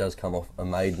career, and he does come off a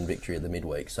maiden victory at the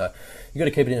midweek. So you've got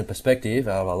to keep it in perspective.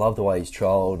 I love the way he's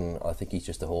trialled, and I think he's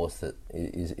just a horse that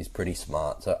is pretty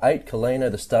smart. So 8, Kalino,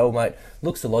 the stablemate,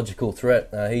 looks the logical threat.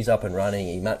 He's up and running.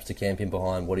 He maps the camp in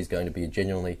behind what is going to be a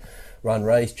genuinely run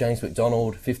race. James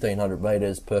McDonald, 1,500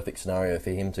 metres, perfect scenario for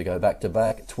him to go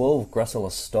back-to-back. 12, Gracilli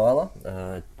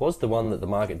Styler, was the one that the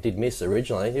market did miss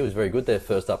originally. He was very good there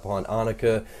first up behind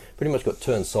Arnakur. Pretty much got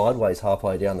turned sideways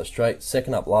halfway down the straight.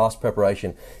 Second up last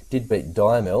preparation, did beat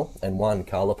Diamel and won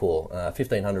Karlapur.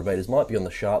 1,500 metres might be on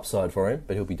the sharp side for him,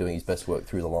 but he'll be doing his best work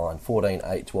through the line. 14,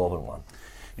 8, 12 and 1.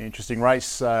 Interesting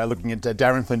race. Looking at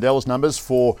Darren Flindell's numbers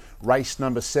for race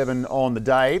number 7 on the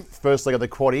day. First leg of the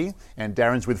quaddie, and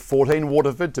Darren's with 14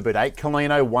 Waterford to beat 8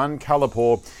 Kalino, 1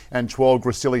 Karlapur and 12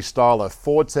 Gracilli Styler.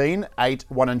 14, 8,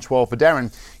 1 and 12 for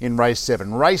Darren in race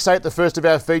 7. Race 8, the first of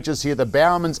our features here, the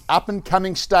Bowerman's Up and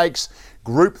Coming Stakes.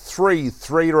 Group 3,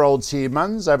 3-year-olds here,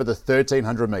 Muns, over the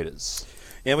 1,300 metres.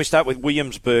 Yeah, we start with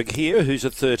Williamsburg here, who's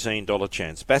a $13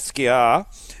 chance. Basquiat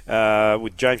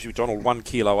with James McDonald 1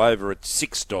 kilo over at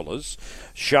 $6.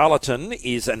 Charlatan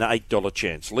is an $8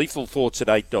 chance. Lethal Thoughts at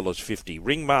 $8.50.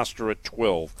 Ringmaster at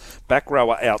 $12. Back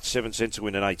rower out 7 cents a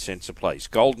win and 8 cents a place.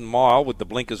 Golden Mile with the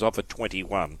blinkers off at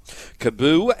 $21.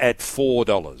 Kaboo at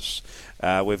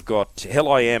 $4. We've got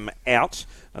Hell I Am out,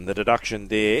 and the deduction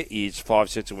there is 5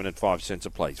 cents a win and 5 cents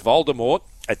a place. Voldemort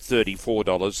at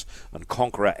 $34, and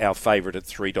Conqueror, our favourite, at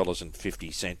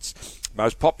 $3.50.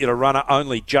 Most popular runner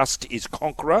only just is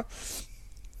Conqueror.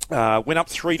 Went up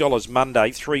 $3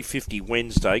 Monday, $3.50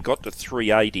 Wednesday, got to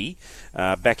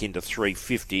 $3.80, back into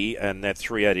 $3.50, and that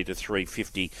 $3.80 to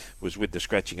 $3.50 was with the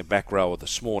scratching of back rower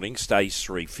this morning, stays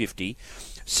 $3.50.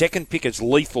 Second pick is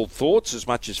Lethal Thoughts, as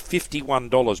much as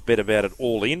 $51 bet about it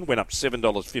all in. Went up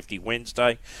 $7.50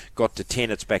 Wednesday, got to 10,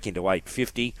 it's back into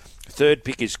 $8.50. Third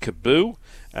pick is Kaboo.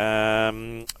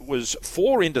 Was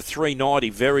 4 into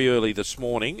 $3.90 very early this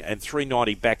morning, and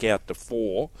 $3.90 back out to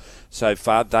 4. So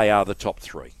far, they are the top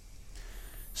 3.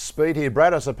 Speed here,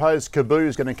 Brad. I suppose Kaboo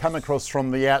is going to come across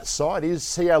from the outside.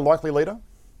 Is he our likely leader?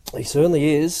 He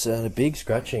certainly is. A big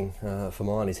scratching for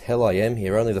mine is Hell I Am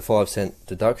here. Only the 5 cent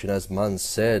deduction, as Munn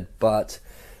said, but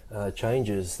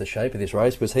changes the shape of this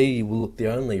race because he will look the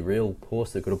only real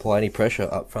horse that could apply any pressure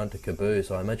up front to Kaboo.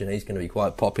 So I imagine he's going to be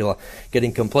quite popular.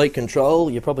 Getting complete control,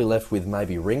 you're probably left with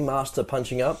maybe Ringmaster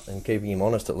punching up and keeping him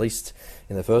honest at least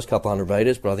in the first couple hundred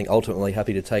metres, but I think ultimately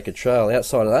happy to take a trail.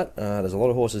 Outside of that, there's a lot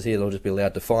of horses here that'll just be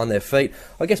allowed to find their feet.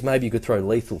 I guess maybe you could throw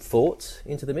Lethal Thoughts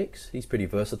into the mix. He's pretty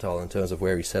versatile in terms of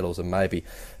where he settles, and maybe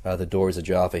the door is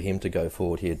ajar for him to go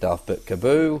forward here, Duff. But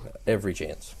Kaboo, every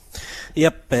chance.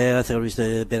 Yep, I thought he was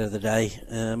the bet of the day.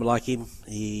 I like him.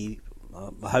 He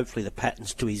hopefully the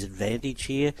pattern's to his advantage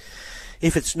here.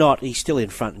 If it's not, he's still in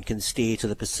front and can steer to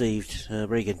the perceived.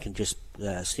 Regan can just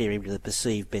steer him to the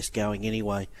perceived best going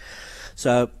anyway.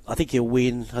 So I think he'll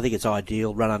win. I think it's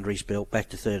ideal. Run under his belt, back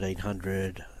to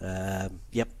 1300.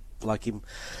 Yep, like him.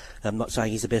 I'm not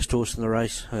saying he's the best horse in the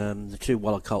race. The 2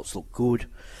 Waller Colts look good.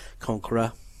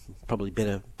 Conqueror, probably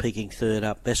better peaking third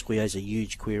up. Basquiat's a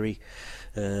huge query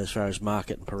as far as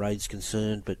market and parade's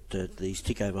concerned, but these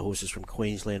tick-over horses from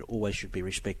Queensland always should be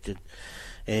respected.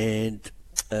 And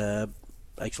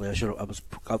actually,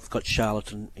 I've got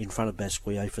Charlatan in front of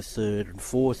Basquiat for third and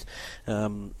fourth.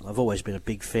 I've always been a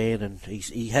big fan, and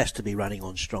he has to be running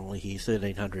on strongly here.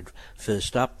 1300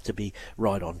 first up to be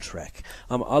right on track.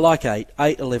 I like 8,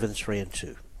 11, 3 and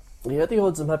 2. Yeah, at the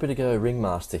odds, I'm happy to go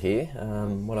Ringmaster here.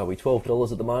 What are we,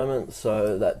 $12 at the moment?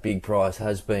 So that big price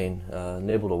has been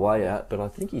nibbled away at, but I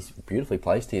think he's beautifully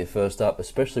placed here first up,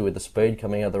 especially with the speed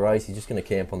coming out of the race. He's just going to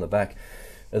camp on the back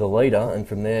of the leader, and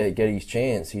from there get his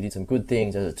chance. He did some good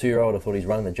things as a 2-year-old. I thought his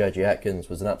run with J.G. Atkins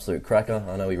was an absolute cracker.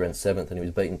 I know he ran 7th and he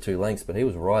was beaten 2 lengths, but he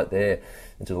was right there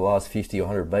into the last 50 or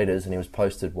 100 metres, and he was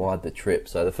posted wide the trip.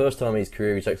 So the first time in his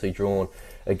career he's actually drawn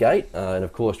a gate, and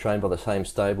of course trained by the same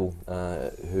stable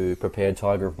who prepared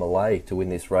Tiger of Malay to win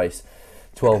this race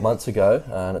 12 months ago,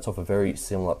 and it's off a very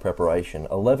similar preparation.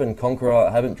 11 Conqueror,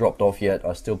 I haven't dropped off yet.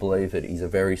 I still believe that he's a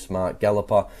very smart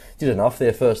galloper. Did enough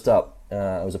there first up.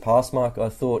 It was a pass mark, I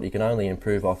thought. He can only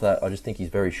improve off that. I just think he's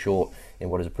very short in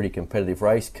what is a pretty competitive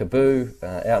race. Kaboo,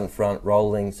 out in front,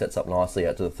 rolling, sets up nicely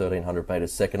out to the 1300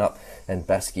 metres, second up, and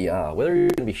Basquiat. Whether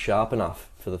he's going to be sharp enough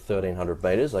for the 1300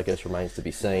 metres, I guess remains to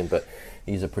be seen, but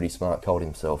he's a pretty smart colt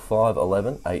himself. 5,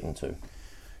 11, 8 and 2.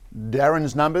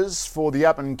 Darren's numbers for the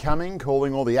up-and-coming,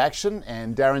 calling all the action,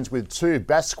 and Darren's with 2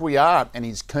 Basquiat, and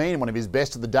he's keen, one of his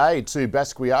best of the day. 2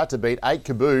 Basquiat to beat 8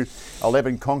 Kaboo,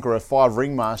 11 Conqueror, 5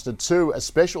 Ringmaster, 2 a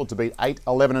special to beat 8,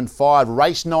 11 and 5.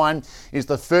 Race 9 is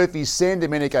the Furphy San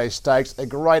Domenico Stakes, a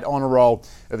great honour roll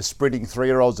of sprinting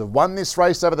 3-year-olds have won this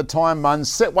race over the time months.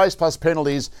 Set waste plus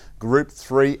penalties, Group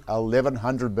 3,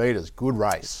 1100 metres. Good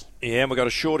race. Yeah, and we've got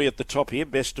a shorty at the top here,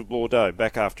 Best of Bordeaux,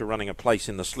 back after running a place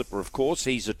in the slipper, of course.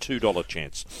 He's a $2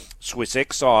 chance. Swiss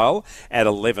Exile at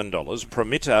 $11.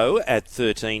 Prometto at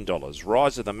 $13.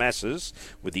 Rise of the Masses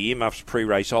with the earmuffs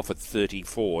pre-race off at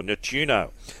 $34.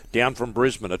 Neptuno down from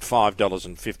Brisbane at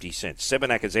 $5.50.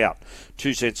 Sebenak is out,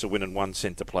 2 cents a win and 1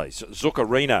 cent to place.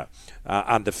 Zuccarino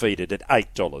undefeated at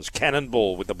 $8.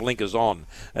 Cannonball with the blinkers on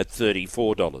at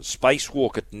 $34.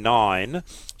 Spacewalk at $9.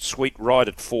 Sweet Ride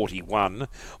at $41.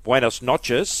 Buenos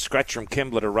Noches, scratch from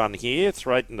Kembla to run here.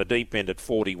 Throat in the deep end at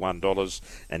 $41.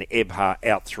 And Ebha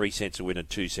out 3 cents a win and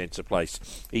 2 cents a place.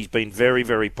 He's been very,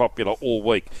 very popular all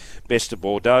week. Best of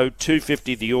Bordeaux,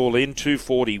 $2.50 the all-in,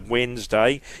 $2.40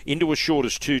 Wednesday, into as short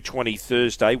as $2.20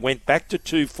 Thursday, went back to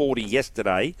 $2.40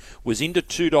 yesterday, was into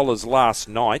 $2 last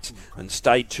night, and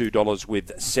stayed $2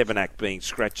 with Sevenac being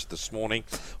scratched this morning.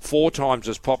 4 times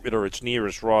as popular its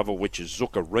nearest rival, which is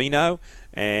Zuccarino,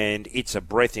 and it's a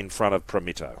breath in front of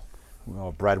Primito.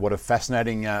 Well, Brad, what a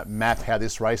fascinating map how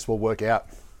this race will work out.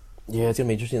 Yeah, it's going to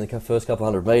be interesting in the first couple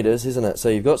hundred metres, isn't it? So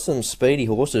you've got some speedy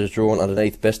horses drawn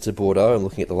underneath Best of Bordeaux. I'm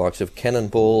looking at the likes of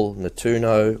Cannonball,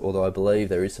 Natuno, although I believe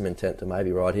there is some intent to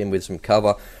maybe ride him with some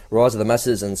cover. Rise of the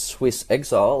Masses and Swiss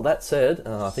Exile. That said,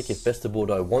 I think if Best of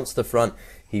Bordeaux wants the front,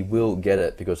 he will get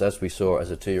it, because as we saw as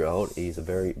a 2-year-old, he's a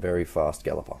very, very fast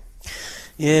galloper.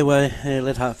 Yeah, well,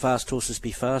 let fast horses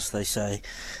be fast, they say.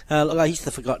 Look, he's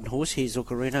the forgotten horse here,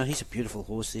 Zuccarino. He's a beautiful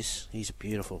horse, He's a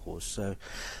beautiful horse. So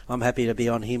I'm happy to be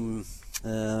on him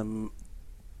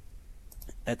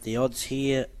at the odds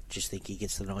here. Just think he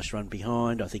gets the nice run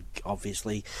behind. I think,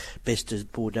 obviously, Best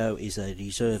of Bordeaux is a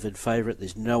deserved favourite.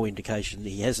 There's no indication that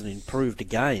he hasn't improved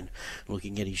again,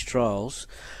 looking at his trials.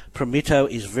 Primito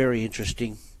is very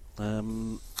interesting.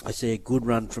 I see a good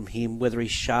run from him. Whether he's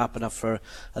sharp enough for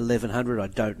 1100, I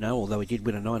don't know, although he did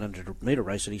win a 900 metre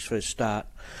race at his first start.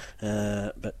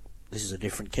 But this is a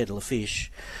different kettle of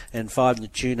fish. And 5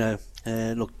 Natuno.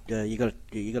 Look, you got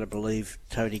to believe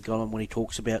Tony Gollan when he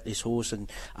talks about this horse,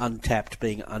 and Untapped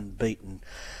being unbeaten.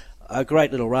 A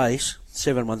great little race.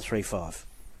 7-1-3-5.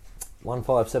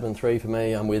 1-5-7-3 for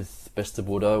me. I'm with Best of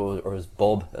Bordeaux, or as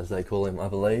Bob, as they call him, I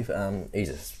believe. He's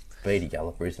a speedy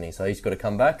galloper, isn't he? So he's got to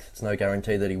come back. It's no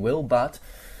guarantee that he will, but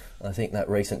I think that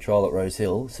recent trial at Rose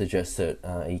Hill suggests that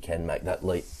he can make that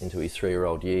leap into his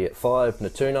 3-year-old year. 5,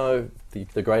 Natuno,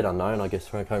 the great unknown, I guess,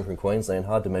 home from Queensland.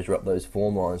 Hard to measure up those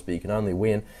form lines, but you can only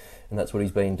win, and that's what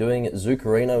he's been doing.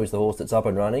 Zuccarino is the horse that's up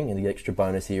and running, and the extra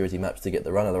bonus here is he maps to get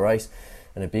the run of the race.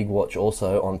 And a big watch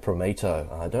also on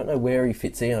Primito. I don't know where he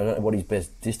fits in. I don't know what his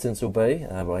best distance will be,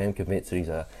 but I am convinced that he's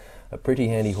a pretty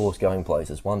handy horse going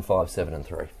places. 1, 5, 7 and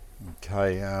 3.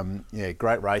 Okay, yeah,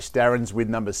 great race. Darren's with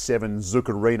number 7,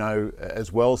 Zuccarino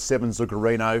as well. 7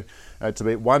 Zuccarino to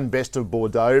beat 1 Best of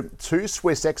Bordeaux, 2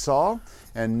 Swiss Exile,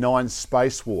 and 9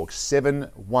 Spacewalk. 7,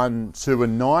 1, 2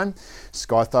 and 9.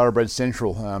 Sky Thoroughbred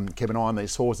Central. Keep an eye on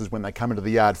these horses when they come into the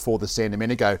yard for the San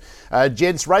Domenico.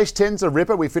 Gents, race 10's a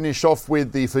ripper. We finish off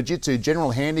with the Fujitsu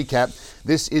General Handicap.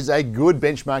 This is a good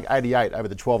benchmark 88 over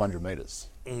the 1200 metres.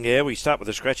 Yeah, we start with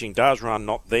the scratching. Darsran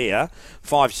not there.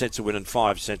 5 cents a win and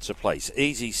 5 cents a place.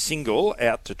 Easy Single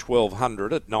out to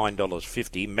 1200 at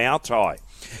 $9.50. Mautai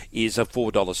is a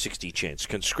 $4.60 chance.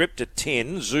 Conscript at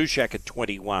 10. Zushak at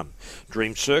 21.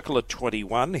 Dream Circle at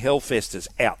 21. Hellfest is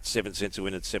out. 7 cents a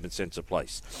win and 7 cents a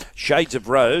place. Shades of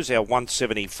Rose, our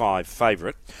 175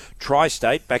 favourite.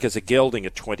 Tri-State back as a gelding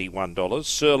at $21.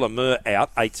 Sur La Mer out.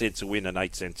 8 cents a win and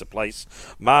 8 cents a place.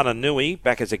 Mana Nui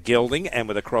back as a gelding and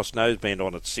with a cross noseband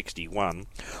on at 61.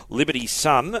 Liberty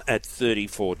Sun at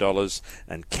 $34.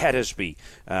 And Catesby,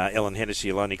 Ellen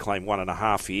Hennessy will only claim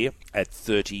 1.5 here at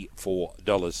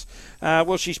 $34.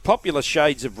 Well, she's popular,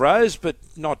 Shades of Rose, but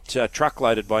not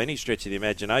truckloaded by any stretch of the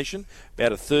imagination.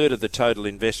 About a third of the total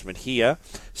investment here.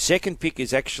 Second pick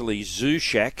is actually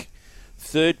Zushak.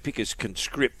 Third pick is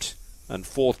Conscript. And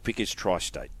fourth pick is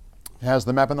Tri-State. How's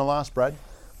the map in the last, Brad?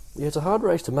 Yeah, it's a hard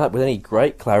race to map with any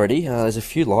great clarity. There's a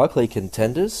few likely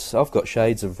contenders. I've got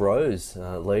Shades of Rose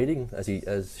leading,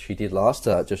 as she did last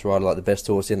start, just riding like the best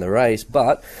horse in the race.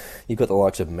 But you've got the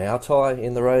likes of Mautai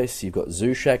in the race. You've got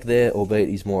Zushak there, albeit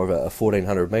he's more of a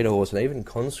 1400 metre horse, and even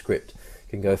Conscript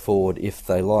can go forward if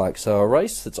they like. So a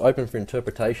race that's open for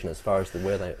interpretation as far as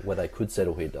where they could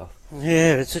settle here, Duff.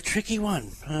 Yeah, it's a tricky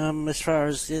one. As far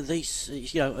as these,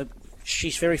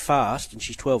 she's very fast, and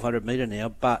she's 1200 metre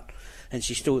now, and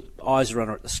she still eyes are on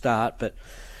her at the start. But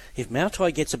if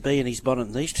Mautai gets a bee in his bonnet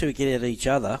and these two get at each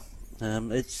other,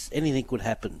 anything could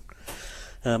happen.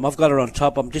 I've got her on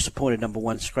top. I'm disappointed, number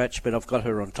 1 scratch, but I've got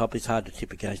her on top. It's hard to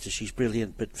tip against her. She's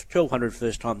brilliant. But 1200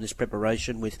 first time in this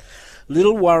preparation with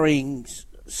little worrying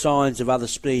signs of other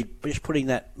speed, just putting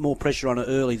that more pressure on her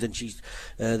early than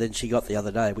she got the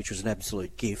other day, which was an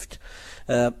absolute gift.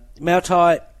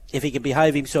 Mautai, if he can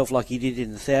behave himself like he did in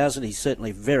the 1000, he's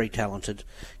certainly very talented.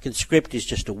 Conscript is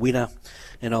just a winner,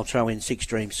 and I'll throw in 6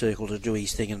 Dream Circle to do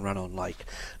his thing and run on late.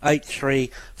 8,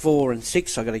 3, 4 and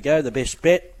 6, I've got to go. The best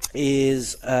bet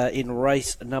is in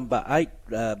race number 8,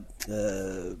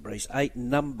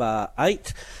 number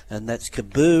 8, and that's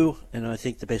Kaboo, and I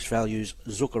think the best value is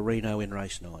Zuccarino in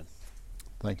race 9.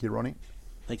 Thank you, Ronnie.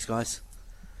 Thanks, guys.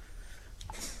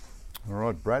 All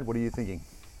right, Brad, what are you thinking?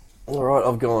 All right,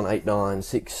 I've gone 8, 9,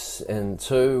 6 and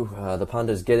 2. The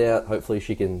punters get out. Hopefully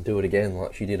she can do it again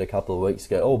like she did a couple of weeks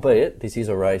ago, albeit this is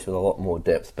a race with a lot more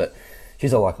depth, but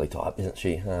she's a likely type, isn't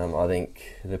she? I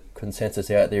think the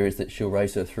consensus out there is that she'll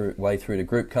race her way through to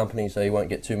Group Company, so you won't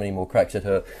get too many more cracks at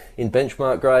her in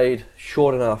benchmark grade.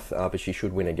 Short enough, but she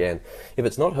should win again. If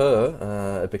it's not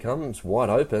her, it becomes wide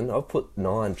open. I've put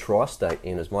 9 Tri-State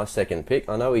in as my second pick.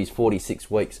 I know he's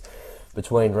 46 weeks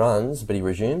between runs, but he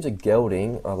resumes a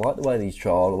gelding. I like the way that he's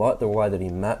trialled. I like the way that he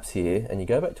maps here. And you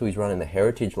go back to his run in the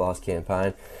Heritage last campaign,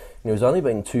 and he was only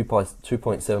being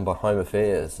 2.7 by Home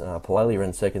Affairs. Palali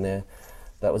ran second there.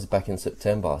 That was back in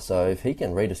September. So if he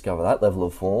can rediscover that level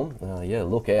of form,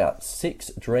 look out.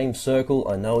 6 Dream Circle.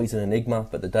 I know he's an enigma,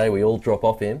 but the day we all drop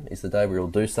off him is the day where he'll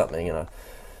do something.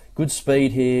 Good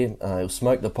speed here, he'll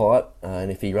smoke the pipe, and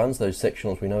if he runs those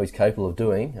sectionals we know he's capable of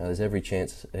doing, there's every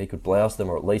chance he could blouse them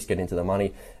or at least get into the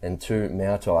money. And 2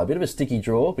 Mautai. A bit of a sticky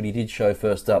draw, but he did show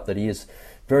first up that he is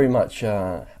very much, he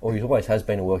always has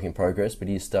been a work in progress, but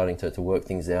he is starting to work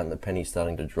things out and the penny's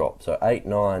starting to drop. So 8,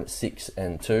 9, 6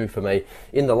 and 2 for me.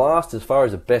 In the last, as far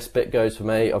as the best bet goes for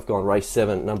me, I've gone race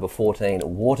 7, number 14,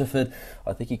 Waterford.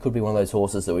 I think he could be one of those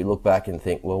horses that we look back and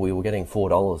think, well, we were getting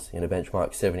 $4 in a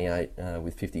benchmark 78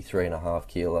 with 53.5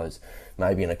 kilos,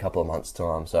 maybe in a couple of months'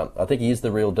 time. So I think he is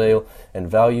the real deal.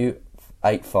 And value,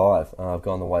 8-5. I've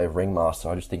gone the way of Ringmaster.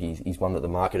 I just think he's one that the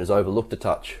market has overlooked a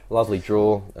touch. Lovely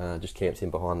draw, just camps in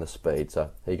behind the speed.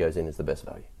 So he goes in as the best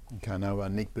value. Okay, now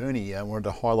Nick Burney wanted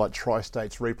to highlight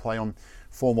Tri-State's replay on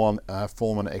Form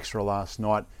 1 Extra last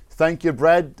night. Thank you,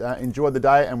 Brad. Enjoy the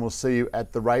day, and we'll see you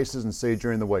at the races and see you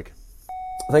during the week.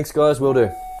 Thanks, guys. Will do.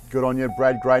 Good on you,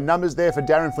 Brad Gray. Numbers there for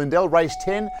Darren Flindell. Race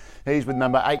 10, he's with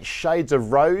number 8, Shades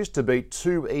of Rose, to beat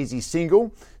 2 Easy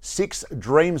Single, 6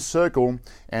 Dream Circle,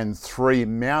 and 3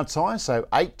 Mautai. So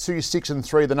 8, 2, 6 and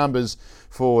 3 the numbers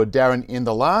for Darren in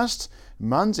the last.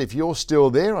 Muns, if you're still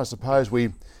there, I suppose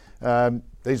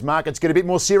these markets get a bit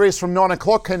more serious from 9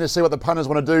 o'clock. Keen to see what the punters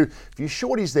want to do. A few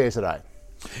shorties there today.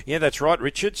 Yeah, that's right,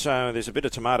 Richard. So there's a bit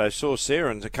of tomato sauce there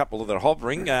and a couple that are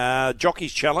hovering.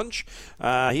 Jockey's Challenge.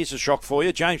 Here's a shock for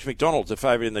you. James McDonald's a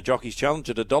favourite in the Jockey's Challenge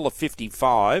at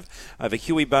 $1.55 over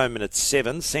Huey Bowman at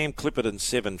 7, Sam Clipperton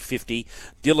 7.50,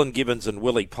 Dylan Gibbons and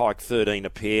Willie Pike 13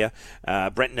 a pair,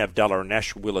 Brenton Avdulla and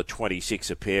Nash Willer 26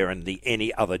 a pair, and the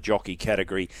any other jockey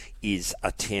category is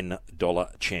a $10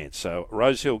 chance. So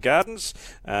Rosehill Gardens.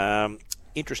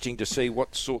 Interesting to see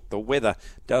what sort the weather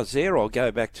does there. I'll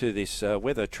go back to this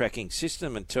weather tracking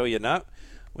system and tell you, no,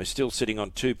 we're still sitting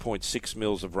on 2.6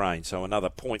 mils of rain, so another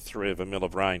 0.3 of a mil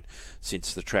of rain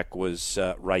since the track was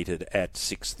rated at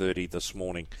 6:30 this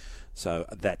morning. So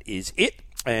that is it.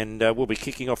 And we'll be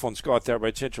kicking off on Sky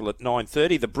Thoroughbred Central at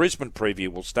 9:30. The Brisbane preview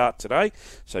will start today,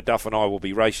 so Duff and I will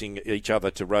be racing each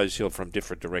other to Rosehill from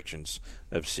different directions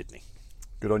of Sydney.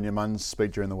 Good on you, Muns.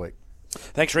 Speak during the week.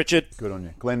 Thanks, Richard. Good on you.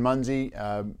 Glenn Munsey,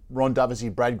 Ron Doversey,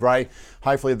 Brad Gray.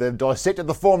 Hopefully they've dissected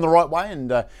the form the right way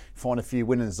and find a few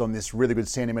winners on this really good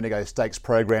Sandy Mendigo Stakes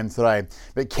program today.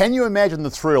 But can you imagine the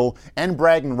thrill and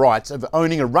bragging rights of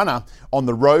owning a runner on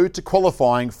the road to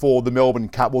qualifying for the Melbourne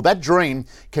Cup? Well, that dream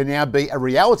can now be a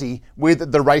reality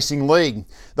with the Racing League.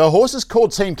 The horse is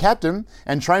called Team Captain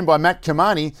and trained by Matt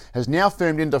Kamani has now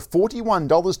firmed into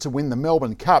 $41 to win the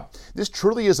Melbourne Cup. This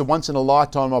truly is a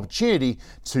once-in-a-lifetime opportunity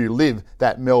to live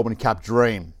that Melbourne Cup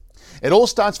dream. It all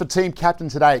starts for Team Captain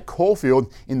today at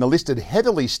Caulfield in the listed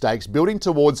Heatherley Stakes, building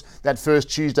towards that first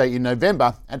Tuesday in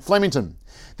November at Flemington.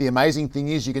 The amazing thing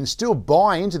is you can still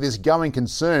buy into this going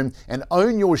concern and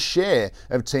own your share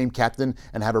of Team Captain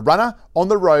and have a runner on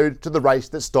the road to the race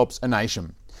that stops a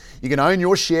nation. You can own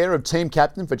your share of Team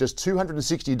Captain for just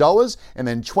 $260 and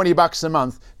then $20 a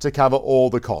month to cover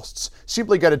all the costs.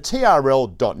 Simply go to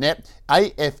trl.net,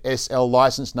 AFSL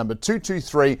licence number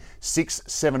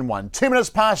 223671. 2 minutes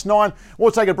past 9.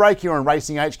 We'll take a break here on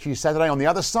Racing HQ Saturday. On the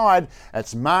other side,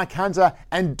 it's Mark Hunter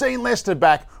and Dean Lester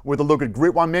back with a look at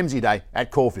Group 1 Memsie Day at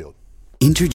Caulfield.